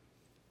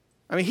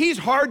 I mean, he's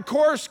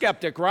hardcore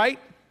skeptic, right?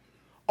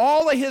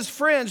 All of his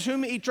friends,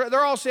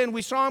 they're all saying,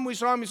 we saw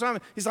him.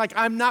 He's like,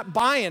 I'm not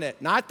buying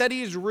it. Not that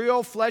he's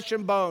real flesh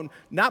and bone.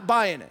 Not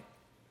buying it.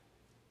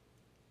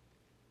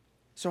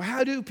 So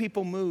how do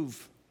people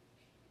move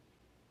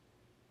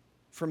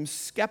from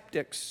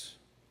skeptics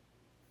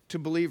to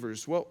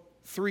believers? Well,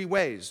 3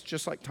 ways,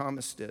 just like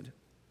Thomas did.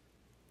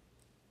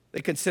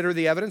 They consider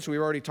the evidence. We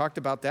already talked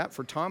about that.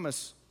 For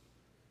Thomas,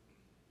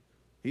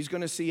 he's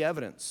going to see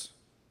evidence.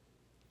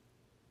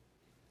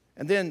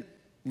 And then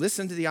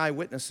listen to the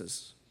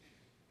eyewitnesses.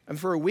 And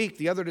for a week,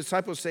 the other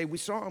disciples say, we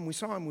saw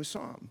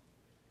him.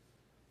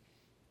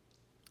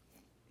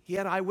 He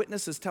had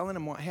eyewitnesses telling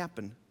him what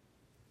happened.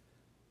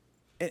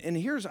 And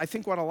here's, I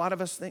think, what a lot of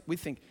us think. We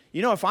think,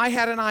 if I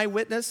had an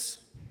eyewitness,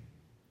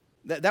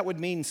 that would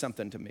mean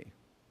something to me.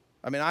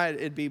 I mean,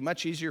 it'd be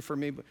much easier for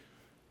me. But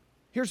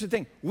here's the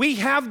thing. We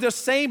have the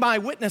same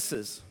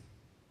eyewitnesses.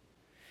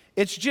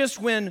 It's just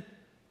when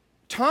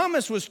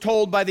Thomas was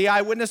told by the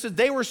eyewitnesses,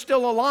 they were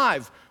still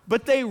alive.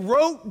 But they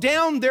wrote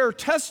down their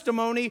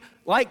testimony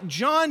like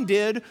John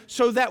did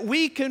so that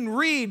we can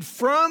read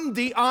from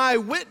the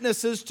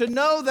eyewitnesses to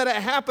know that it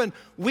happened.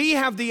 We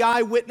have the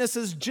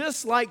eyewitnesses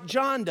just like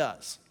John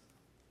does.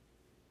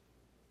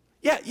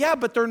 Yeah,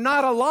 but they're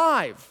not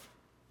alive.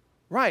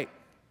 Right.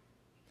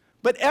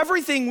 But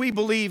everything we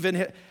believe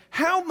in,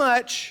 how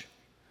much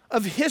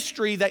of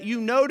history that you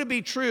know to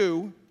be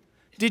true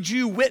did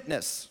you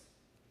witness?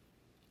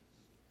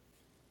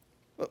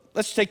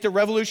 Let's take the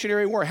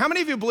Revolutionary War. How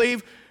many of you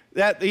believe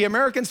that the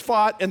Americans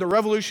fought in the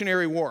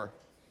Revolutionary War?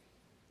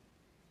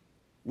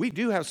 We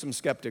do have some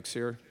skeptics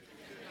here.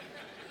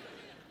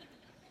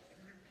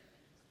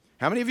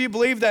 How many of you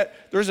believe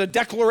that there's a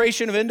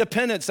Declaration of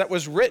Independence that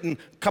was written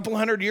a couple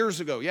hundred years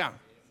ago? Yeah.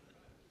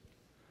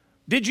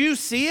 Did you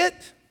see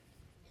it?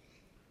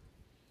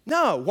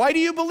 No. Why do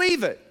you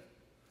believe it?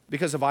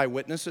 Because of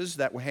eyewitnesses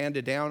that were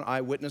handed down,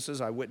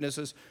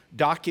 eyewitnesses,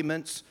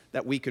 documents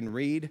that we can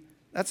read.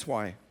 That's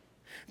why.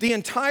 The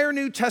entire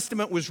New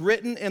Testament was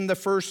written in the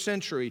first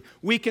century.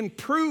 We can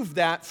prove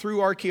that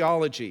through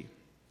archaeology.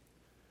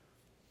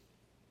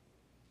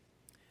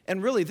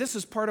 And really, this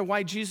is part of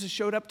why Jesus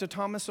showed up to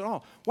Thomas at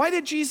all. Why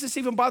did Jesus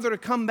even bother to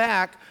come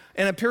back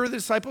and appear to the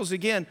disciples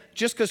again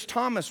just because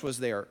Thomas was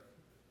there?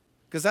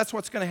 Because that's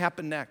what's going to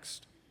happen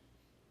next.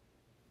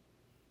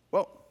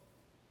 Well,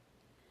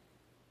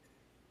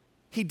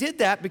 he did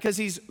that because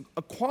he's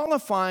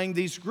qualifying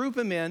these group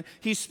of men.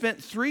 He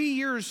spent 3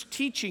 years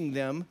teaching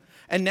them,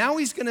 and now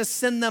he's going to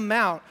send them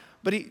out.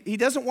 But he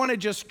doesn't want to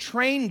just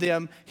train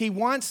them. He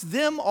wants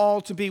them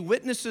all to be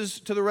witnesses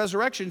to the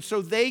resurrection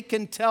so they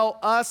can tell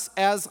us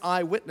as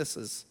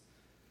eyewitnesses.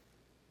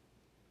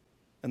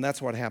 And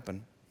that's what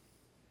happened.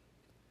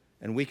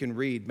 And we can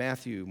read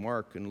Matthew,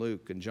 Mark, and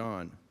Luke, and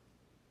John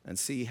and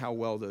see how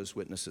well those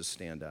witnesses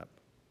stand up.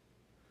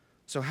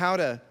 So how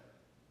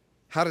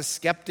do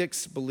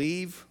skeptics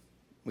believe?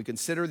 We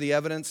consider the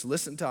evidence,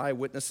 listen to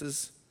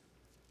eyewitnesses.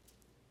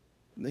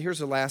 And here's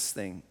the last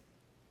thing.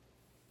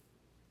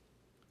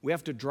 We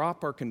have to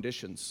drop our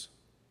conditions.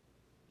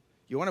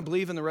 You want to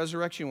believe in the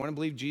resurrection? You want to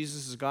believe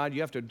Jesus is God?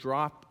 You have to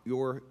drop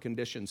your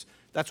conditions.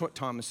 That's what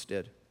Thomas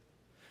did.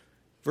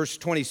 Verse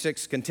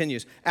 26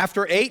 continues.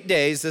 After 8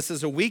 days, this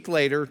is a week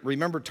later,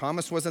 remember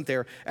Thomas wasn't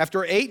there.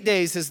 After 8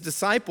 days, his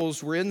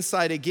disciples were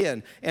inside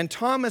again, and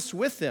Thomas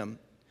with them.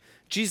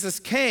 Jesus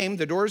came,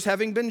 the doors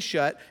having been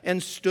shut,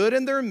 and stood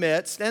in their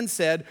midst and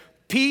said,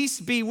 "Peace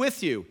be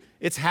with you."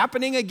 It's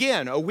happening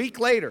again, a week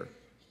later.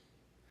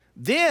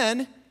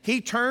 Then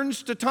he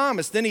turns to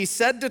Thomas. Then he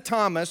said to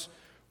Thomas,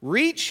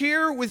 "Reach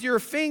here with your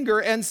finger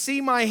and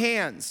see my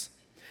hands.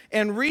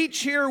 And reach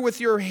here with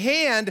your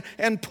hand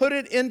and put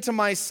it into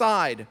my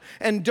side.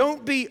 And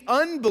don't be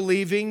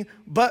unbelieving,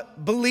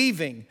 but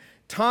believing."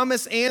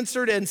 Thomas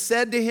answered and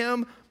said to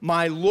him,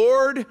 "My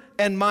Lord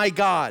and my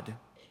God."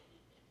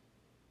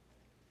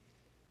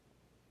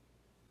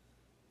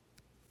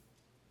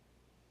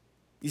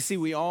 You see,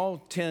 we all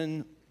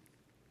tend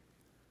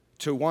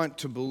to want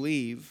to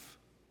believe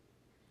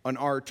on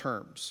our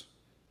terms.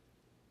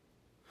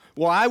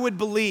 Well, I would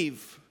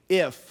believe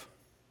if.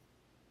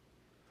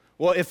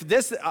 Well, if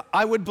this,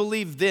 I would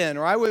believe then,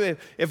 or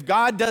if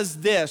God does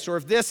this, or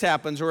if this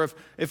happens, or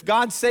if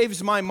God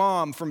saves my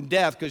mom from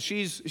death because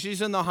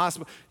she's in the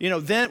hospital,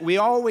 then we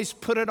always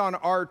put it on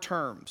our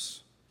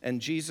terms. And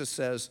Jesus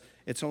says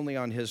it's only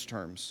on his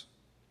terms.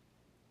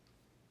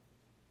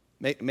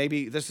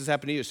 Maybe this has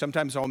happened to you.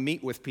 Sometimes I'll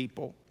meet with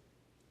people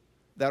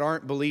that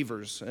aren't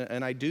believers,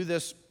 and I do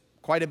this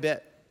quite a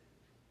bit.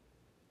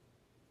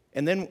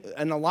 And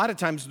a lot of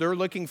times they're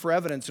looking for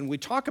evidence, and we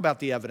talk about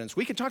the evidence.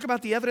 We can talk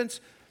about the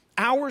evidence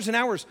hours and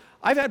hours.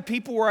 I've had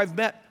people where I've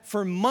met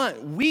for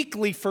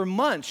weekly for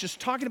months, just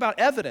talking about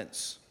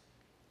evidence.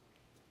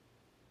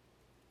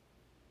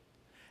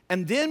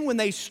 And then when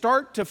they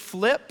start to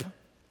flip,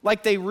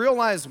 like they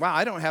realize, wow,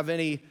 I don't have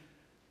any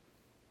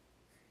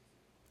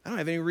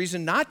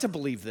reason not to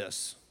believe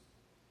this.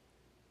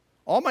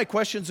 All my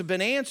questions have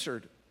been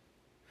answered.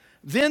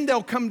 Then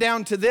they'll come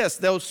down to this.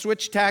 They'll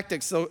switch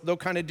tactics. They'll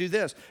kind of do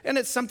this. And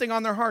it's something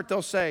on their heart.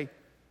 They'll say,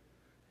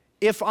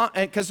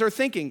 because they're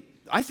thinking,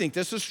 I think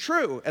this is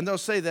true. And they'll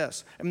say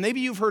this, and maybe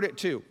you've heard it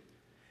too.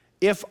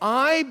 If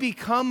I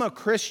become a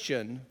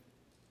Christian,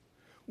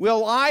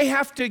 will I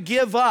have to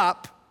give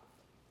up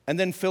and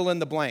then fill in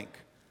the blank?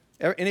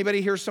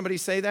 Anybody hear somebody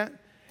say that?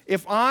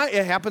 It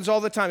happens all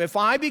the time. If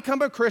I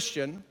become a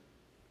Christian,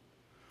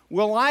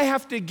 will I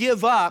have to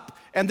give up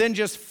and then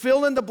just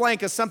fill in the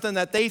blank as something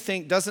that they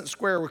think doesn't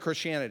square with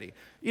Christianity?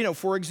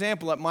 For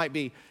example, it might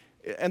be,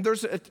 and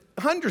there's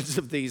hundreds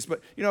of these,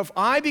 but if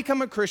I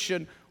become a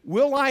Christian,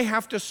 will I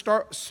have to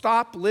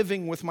stop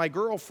living with my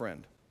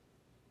girlfriend?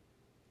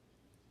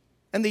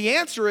 And the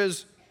answer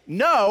is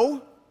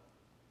no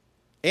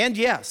and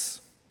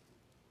yes.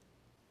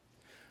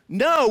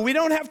 No, we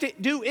don't have to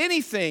do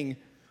anything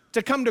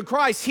to come to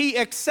Christ. He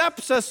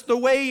accepts us the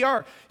way we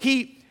are.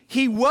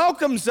 He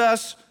welcomes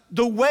us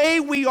the way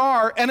we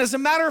are. And as a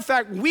matter of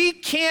fact, we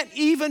can't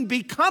even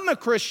become a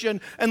Christian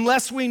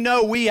unless we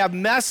know we have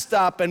messed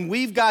up and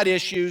we've got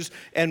issues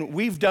and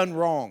we've done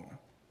wrong.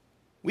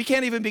 We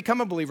can't even become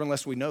a believer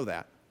unless we know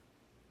that.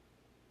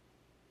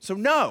 So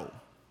no.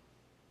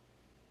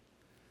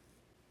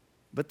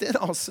 But then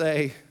I'll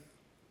say,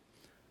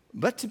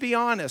 but to be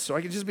honest, so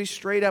I can just be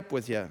straight up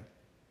with you,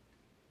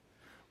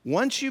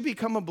 once you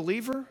become a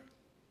believer,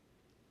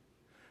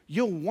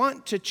 you'll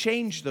want to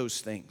change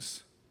those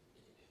things.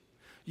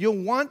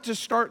 You'll want to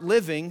start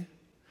living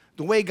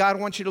the way God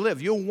wants you to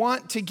live. You'll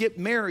want to get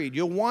married.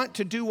 You'll want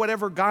to do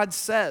whatever God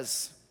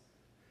says.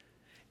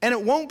 And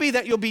it won't be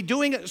that you'll be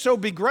doing it so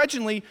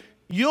begrudgingly.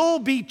 You'll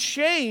be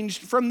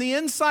changed from the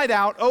inside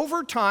out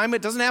over time.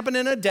 It doesn't happen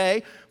in a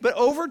day, but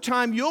over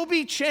time you'll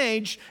be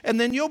changed, and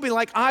then you'll be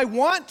like, I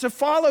want to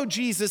follow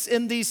Jesus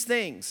in these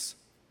things.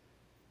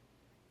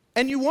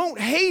 And you won't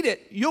hate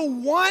it.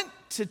 You'll want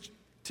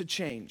to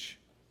change.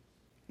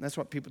 And that's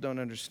what people don't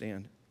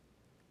understand.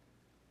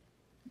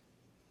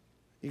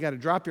 You got to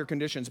drop your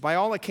conditions. By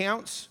all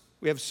accounts,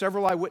 we have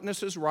several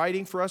eyewitnesses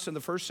writing for us in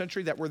the first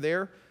century that were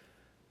there.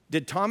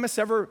 Did Thomas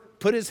ever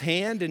put his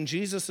hand in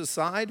Jesus'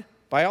 side?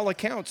 By all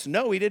accounts,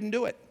 no, he didn't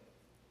do it.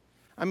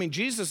 I mean,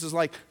 Jesus is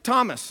like,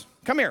 Thomas,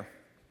 come here.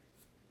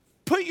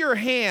 Put your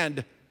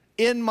hand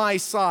in my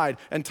side.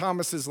 And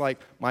Thomas is like,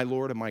 my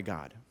Lord and my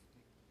God.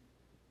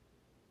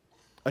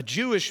 A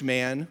Jewish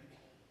man,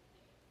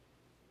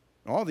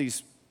 all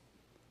these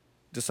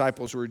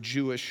disciples were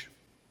Jewish.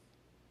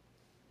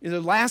 The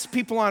last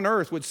people on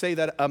earth would say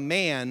that a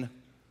man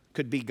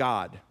could be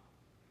God.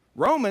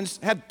 Romans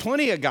had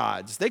plenty of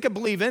gods. They could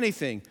believe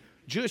anything.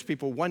 Jewish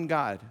people, one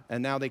God,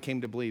 and now they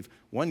came to believe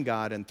one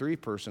God in three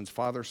persons,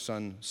 Father,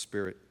 Son,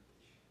 Spirit.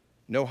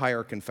 No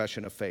higher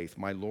confession of faith,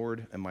 my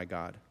Lord and my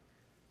God.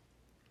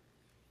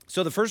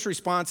 So the first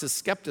response is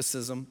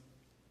skepticism,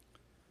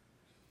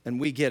 and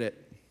we get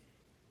it.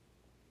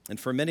 And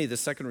for many, the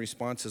second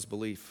response is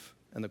belief.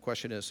 And the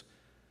question is,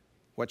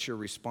 what's your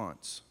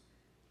response?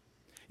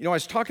 You know, I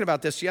was talking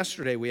about this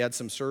yesterday. We had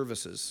some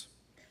services.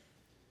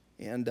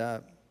 And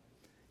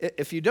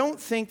if you don't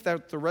think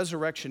that the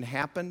resurrection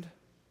happened,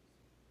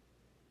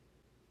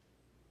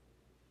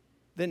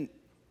 then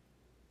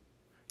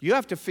you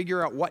have to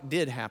figure out what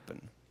did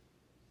happen.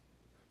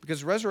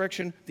 Because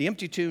resurrection, the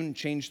empty tomb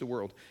changed the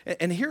world.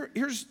 And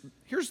here's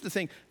the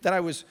thing that I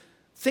was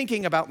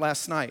thinking about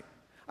last night.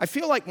 I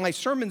feel like my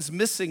sermon's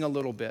missing a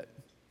little bit.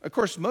 Of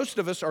course, most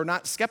of us are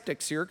not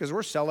skeptics here because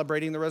we're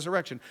celebrating the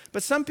resurrection.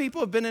 But some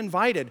people have been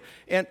invited,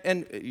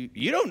 and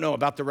you don't know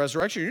about the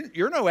resurrection.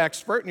 You're no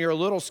expert, and you're a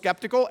little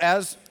skeptical,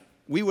 as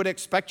we would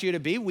expect you to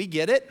be. We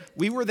get it.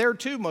 We were there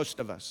too, most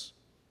of us.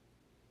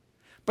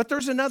 But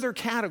there's another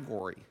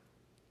category.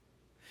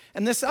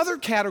 And this other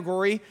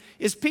category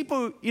is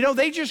people,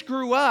 they just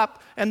grew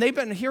up and they've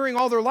been hearing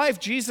all their life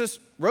Jesus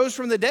rose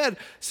from the dead.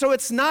 So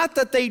it's not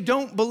that they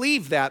don't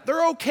believe that.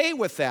 They're okay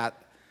with that.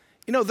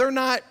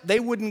 They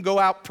wouldn't go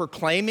out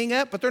proclaiming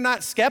it, but they're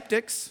not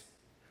skeptics.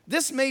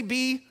 This may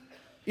be,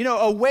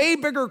 a way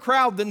bigger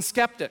crowd than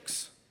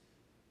skeptics.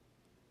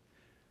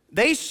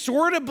 They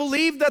sort of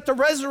believe that the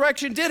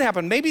resurrection did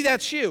happen. Maybe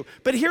that's you.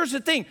 But here's the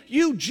thing.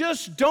 You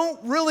just don't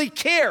really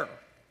care.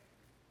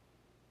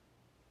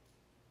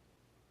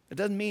 It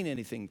doesn't mean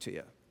anything to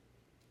you.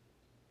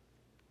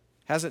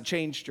 Hasn't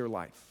changed your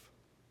life.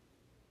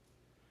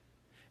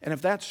 And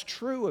if that's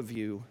true of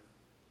you,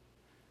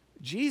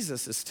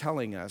 Jesus is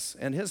telling us,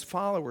 and his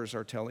followers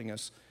are telling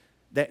us,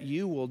 that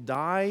you will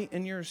die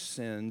in your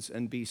sins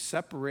and be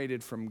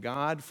separated from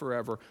God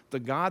forever, the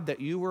God that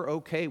you were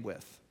okay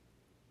with,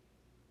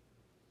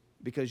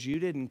 because you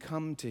didn't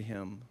come to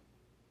him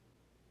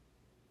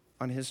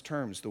on his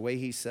terms, the way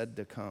he said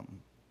to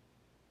come.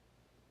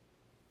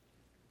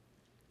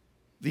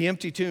 The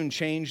empty tomb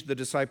changed the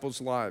disciples'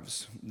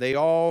 lives. They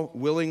all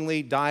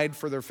willingly died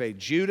for their faith.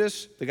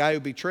 Judas, the guy who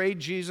betrayed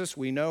Jesus,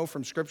 we know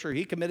from Scripture,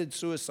 he committed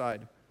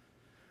suicide.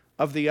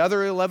 Of the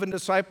other 11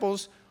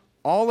 disciples,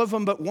 all of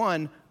them but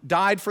one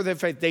died for their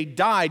faith. They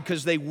died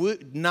because they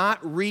would not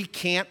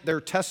recant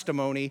their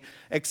testimony,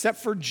 except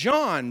for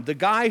John, the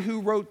guy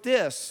who wrote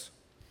this.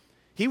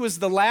 He was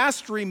the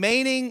last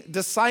remaining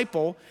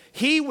disciple.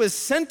 He was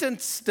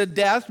sentenced to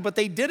death, but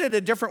they did it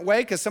a different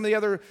way because some of the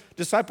other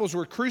disciples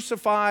were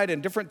crucified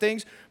and different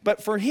things.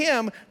 But for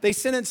him, they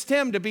sentenced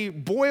him to be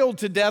boiled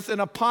to death in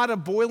a pot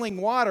of boiling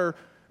water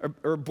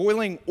or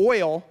boiling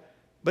oil,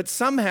 but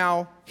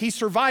somehow he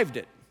survived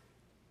it.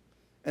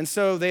 And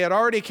so they had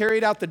already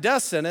carried out the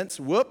death sentence,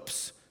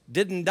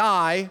 didn't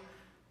die,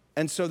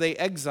 and so they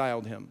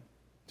exiled him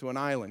to an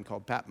island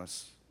called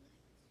Patmos.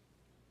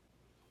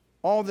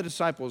 All the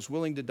disciples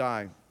willing to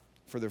die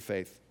for their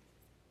faith.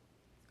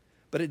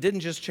 But it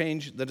didn't just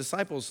change the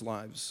disciples'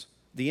 lives.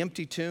 The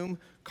empty tomb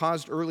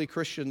caused early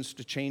Christians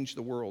to change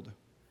the world.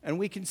 And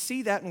we can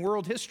see that in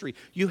world history.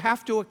 You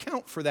have to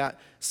account for that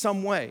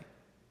some way.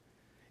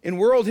 In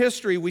world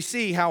history, we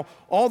see how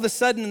all of a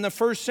sudden in the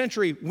first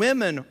century,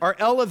 women are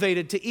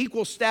elevated to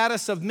equal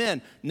status of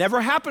men.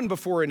 Never happened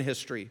before in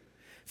history.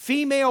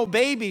 Female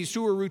babies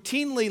who were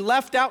routinely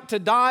left out to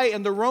die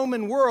in the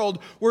Roman world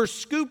were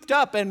scooped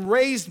up and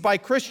raised by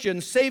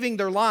Christians, saving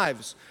their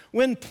lives.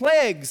 When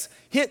plagues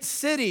hit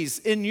cities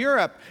in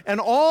Europe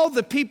and all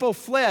the people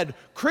fled,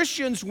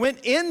 Christians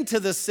went into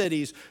the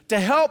cities to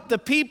help the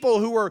people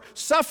who were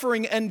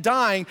suffering and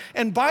dying.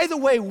 And by the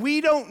way,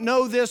 we don't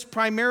know this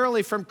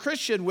primarily from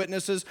Christian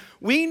witnesses.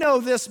 We know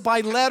this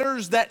by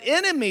letters that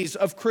enemies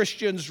of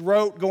Christians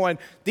wrote going,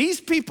 these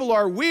people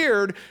are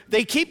weird.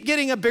 They keep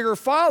getting a bigger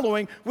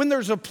following. When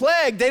there's a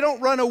plague, they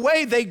don't run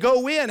away. They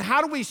go in.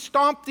 How do we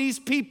stomp these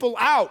people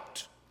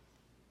out?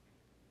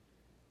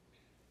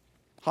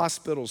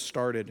 Hospitals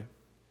started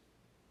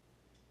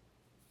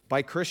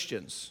by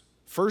Christians.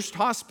 First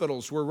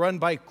hospitals were run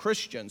by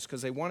Christians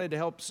because they wanted to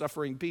help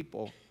suffering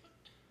people.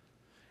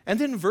 And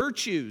then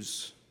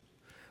virtues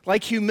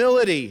like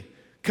humility,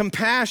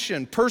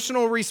 compassion,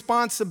 personal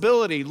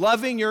responsibility,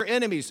 loving your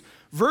enemies,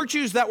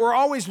 virtues that were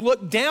always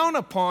looked down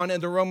upon in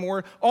the Roman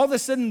world, all of a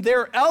sudden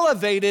they're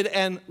elevated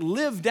and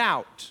lived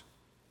out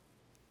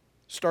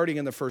starting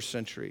in the first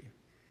century.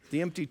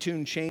 The empty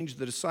tomb changed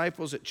the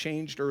disciples, it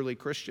changed early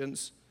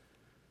Christians.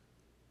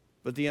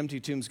 But the empty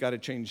tomb's got to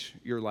change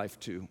your life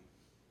too.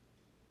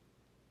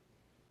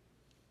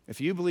 If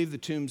you believe the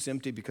tomb's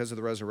empty because of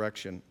the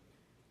resurrection,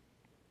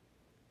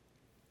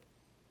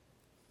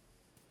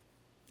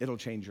 it'll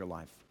change your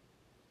life.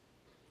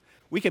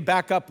 We could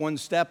back up one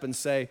step and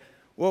say,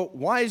 well,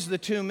 why is the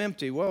tomb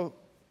empty? Well,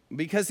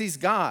 because he's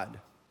God.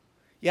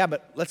 Yeah,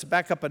 but let's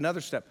back up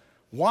another step.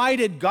 Why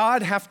did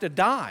God have to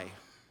die?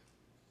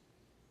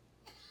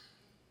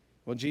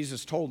 Well,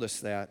 Jesus told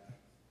us that.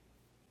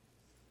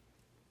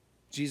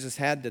 Jesus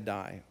had to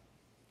die.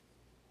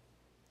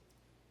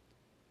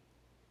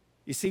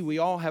 You see, we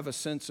all have a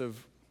sense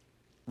of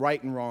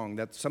right and wrong,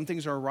 that some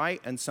things are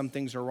right and some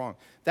things are wrong.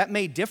 That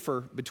may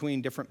differ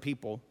between different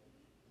people.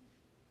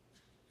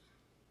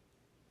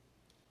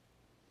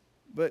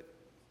 But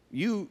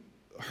you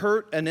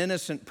hurt an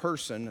innocent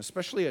person,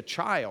 especially a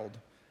child,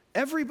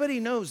 everybody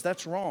knows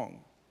that's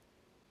wrong.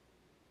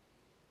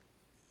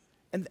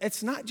 And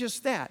it's not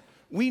just that.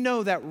 We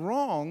know that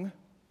wrong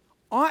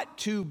ought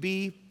to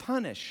be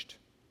punished.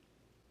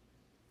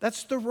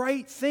 That's the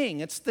right thing.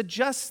 It's the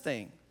just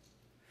thing.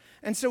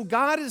 And so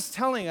God is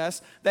telling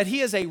us that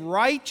he is a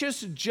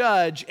righteous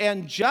judge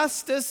and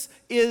justice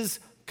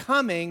is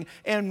coming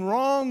and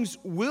wrongs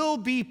will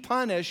be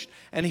punished.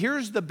 And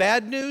here's the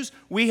bad news.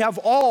 We have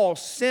all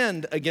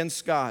sinned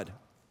against God.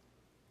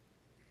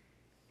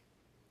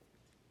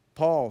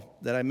 Paul,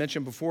 that I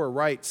mentioned before,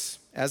 writes,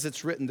 as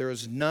it's written, there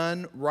is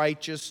none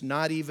righteous,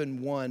 not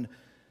even one.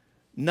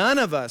 None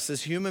of us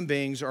as human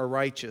beings are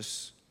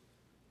righteous.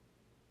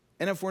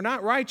 And if we're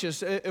not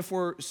righteous, if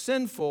we're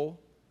sinful,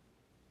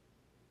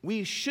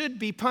 we should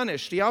be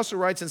punished. He also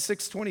writes in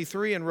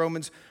 6:23 in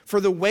Romans,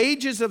 for the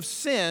wages of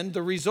sin,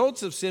 the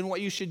results of sin,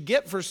 what you should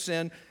get for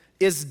sin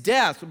is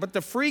death. But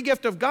the free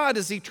gift of God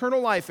is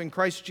eternal life in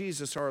Christ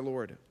Jesus our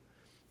Lord.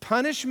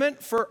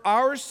 Punishment for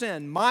our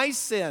sin, my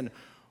sin,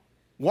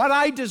 what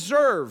I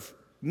deserve,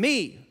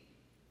 me,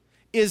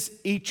 is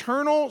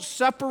eternal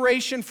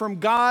separation from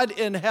God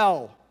in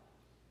hell.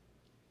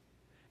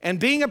 And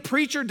being a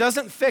preacher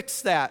doesn't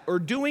fix that, or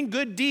doing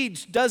good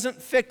deeds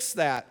doesn't fix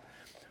that.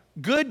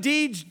 Good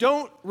deeds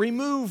don't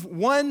remove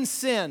one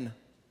sin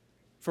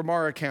from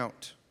our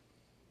account.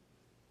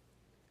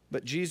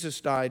 But Jesus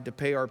died to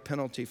pay our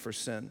penalty for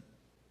sin.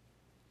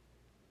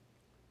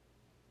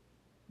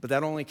 But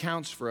that only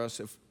counts for us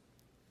if,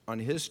 on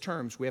his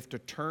terms, we have to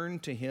turn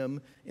to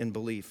him in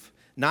belief.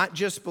 Not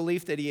just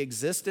belief that he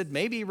existed,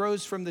 maybe he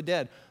rose from the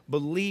dead.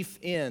 Belief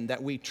in,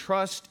 that we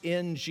trust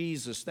in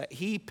Jesus, that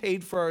he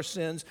paid for our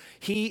sins.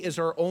 He is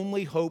our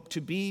only hope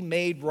to be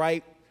made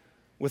right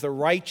with a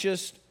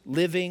righteous,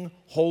 living,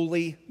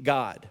 holy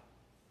God.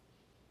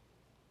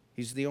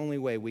 He's the only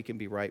way we can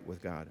be right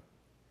with God.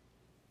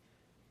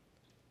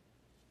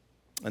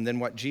 And then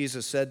what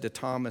Jesus said to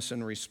Thomas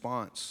in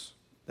response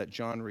that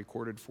John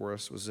recorded for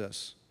us was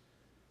this.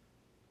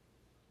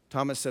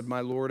 Thomas said,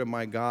 my Lord and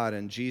my God.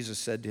 And Jesus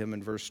said to him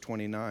in verse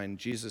 29,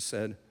 Jesus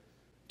said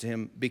to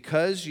him,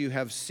 because you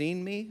have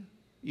seen me,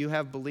 you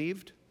have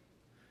believed.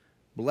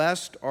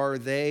 Blessed are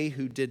they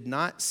who did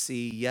not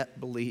see yet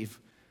believe.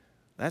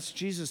 That's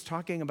Jesus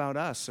talking about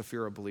us if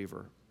you're a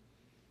believer.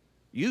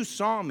 You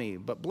saw me,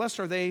 but blessed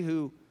are they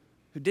who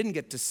didn't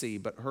get to see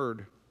but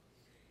heard.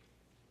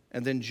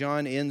 And then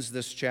John ends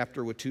this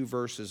chapter with 2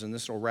 verses, and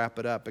this will wrap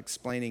it up,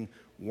 explaining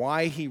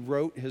why he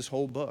wrote his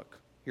whole book.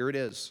 Here it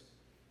is.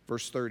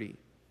 Verse 30,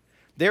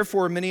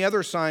 therefore many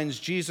other signs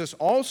Jesus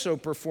also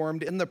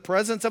performed in the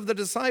presence of the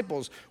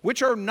disciples,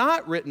 which are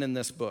not written in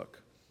this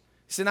book.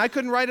 He said, I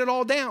couldn't write it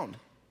all down.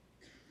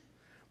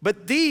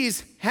 But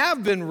these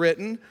have been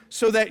written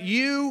so that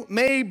you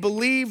may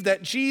believe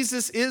that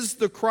Jesus is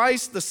the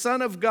Christ, the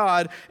Son of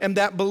God, and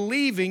that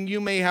believing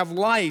you may have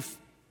life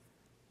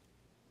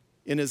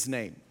in his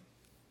name.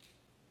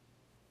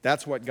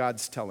 That's what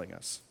God's telling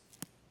us.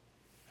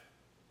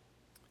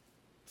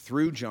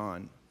 through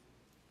John,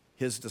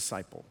 his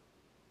disciple.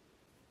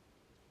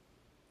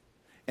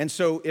 And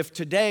so if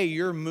today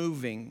you're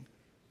moving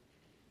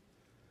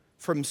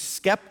from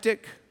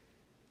skeptic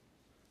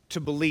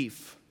to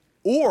belief,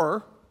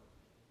 or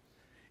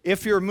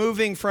if you're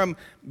moving from,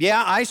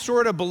 yeah, I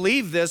sort of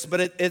believe this,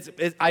 but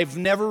I've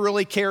never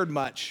really cared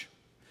much.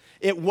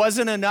 It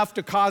wasn't enough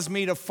to cause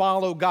me to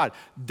follow God.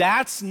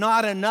 That's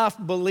not enough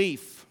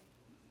belief.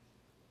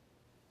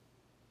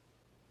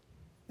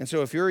 And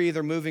so if you're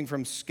either moving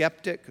from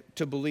skeptic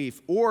to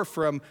belief, or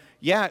from,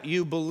 yeah,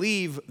 you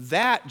believe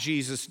that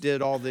Jesus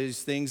did all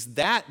these things,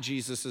 that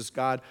Jesus is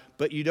God,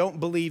 but you don't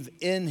believe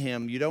in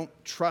him, you don't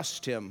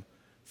trust him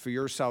for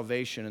your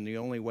salvation and the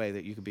only way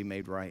that you can be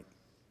made right,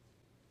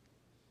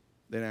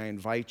 then I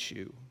invite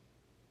you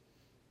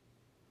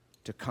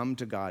to come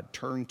to God,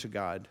 turn to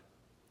God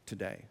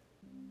today.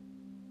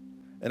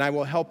 And I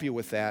will help you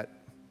with that,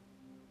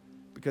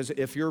 because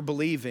if you're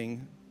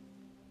believing,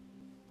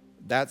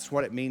 that's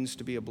what it means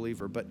to be a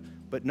believer.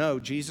 But no,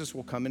 Jesus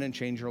will come in and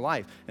change your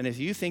life. And if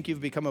you think you've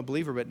become a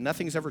believer, but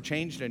nothing's ever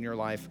changed in your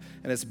life,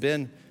 and it's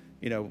been,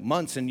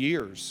 months and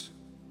years,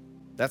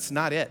 that's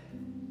not it.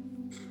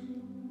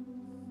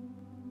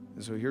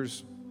 And so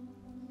here's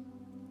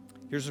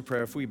a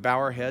prayer. If we bow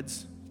our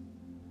heads,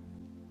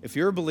 if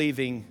you're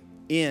believing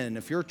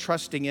if you're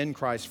trusting in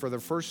Christ for the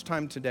first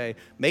time today,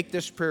 make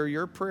this prayer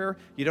your prayer.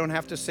 You don't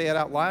have to say it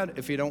out loud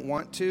if you don't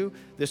want to.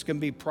 This can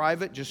be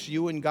private, just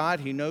you and God.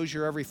 He knows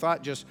your every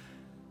thought. Just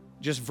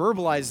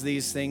verbalize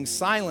these things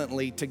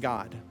silently to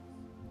God.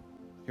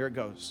 Here it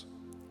goes.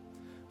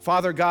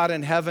 Father God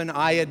in heaven,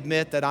 I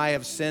admit that I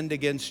have sinned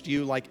against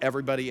you like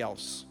everybody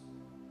else.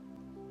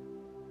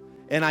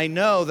 And I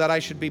know that I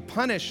should be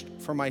punished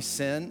for my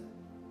sin.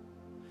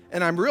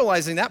 And I'm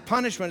realizing that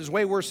punishment is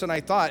way worse than I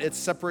thought. It's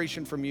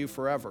separation from you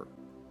forever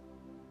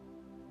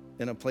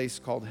in a place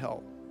called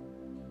hell.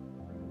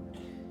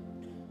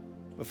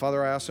 But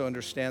Father, I also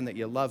understand that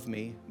you love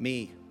me.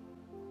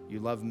 You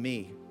love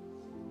me.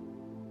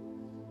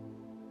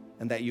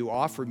 And that you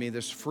offered me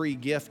this free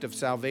gift of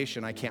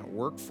salvation. I can't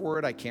work for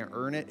it. I can't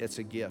earn it. It's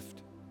a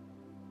gift.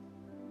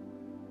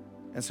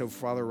 And so,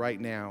 Father,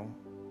 right now,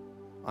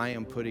 I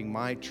am putting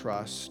my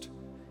trust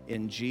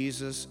in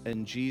Jesus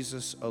and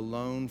Jesus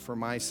alone for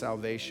my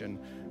salvation.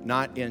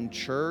 Not in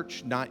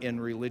church, not in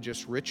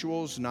religious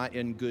rituals, not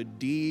in good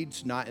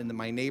deeds, not in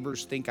my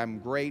neighbors think I'm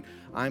great.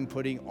 I'm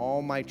putting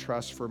all my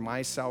trust for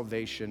my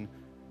salvation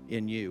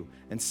in you.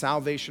 And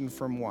salvation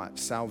from what?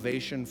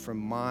 Salvation from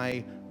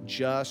my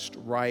just,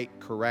 right,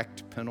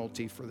 correct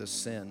penalty for the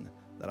sin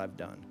that I've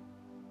done.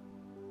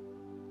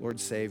 Lord,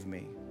 save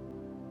me.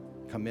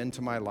 Come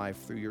into my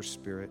life through your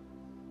Spirit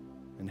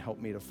and help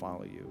me to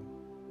follow you.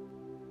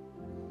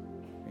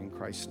 In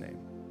Christ's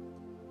name.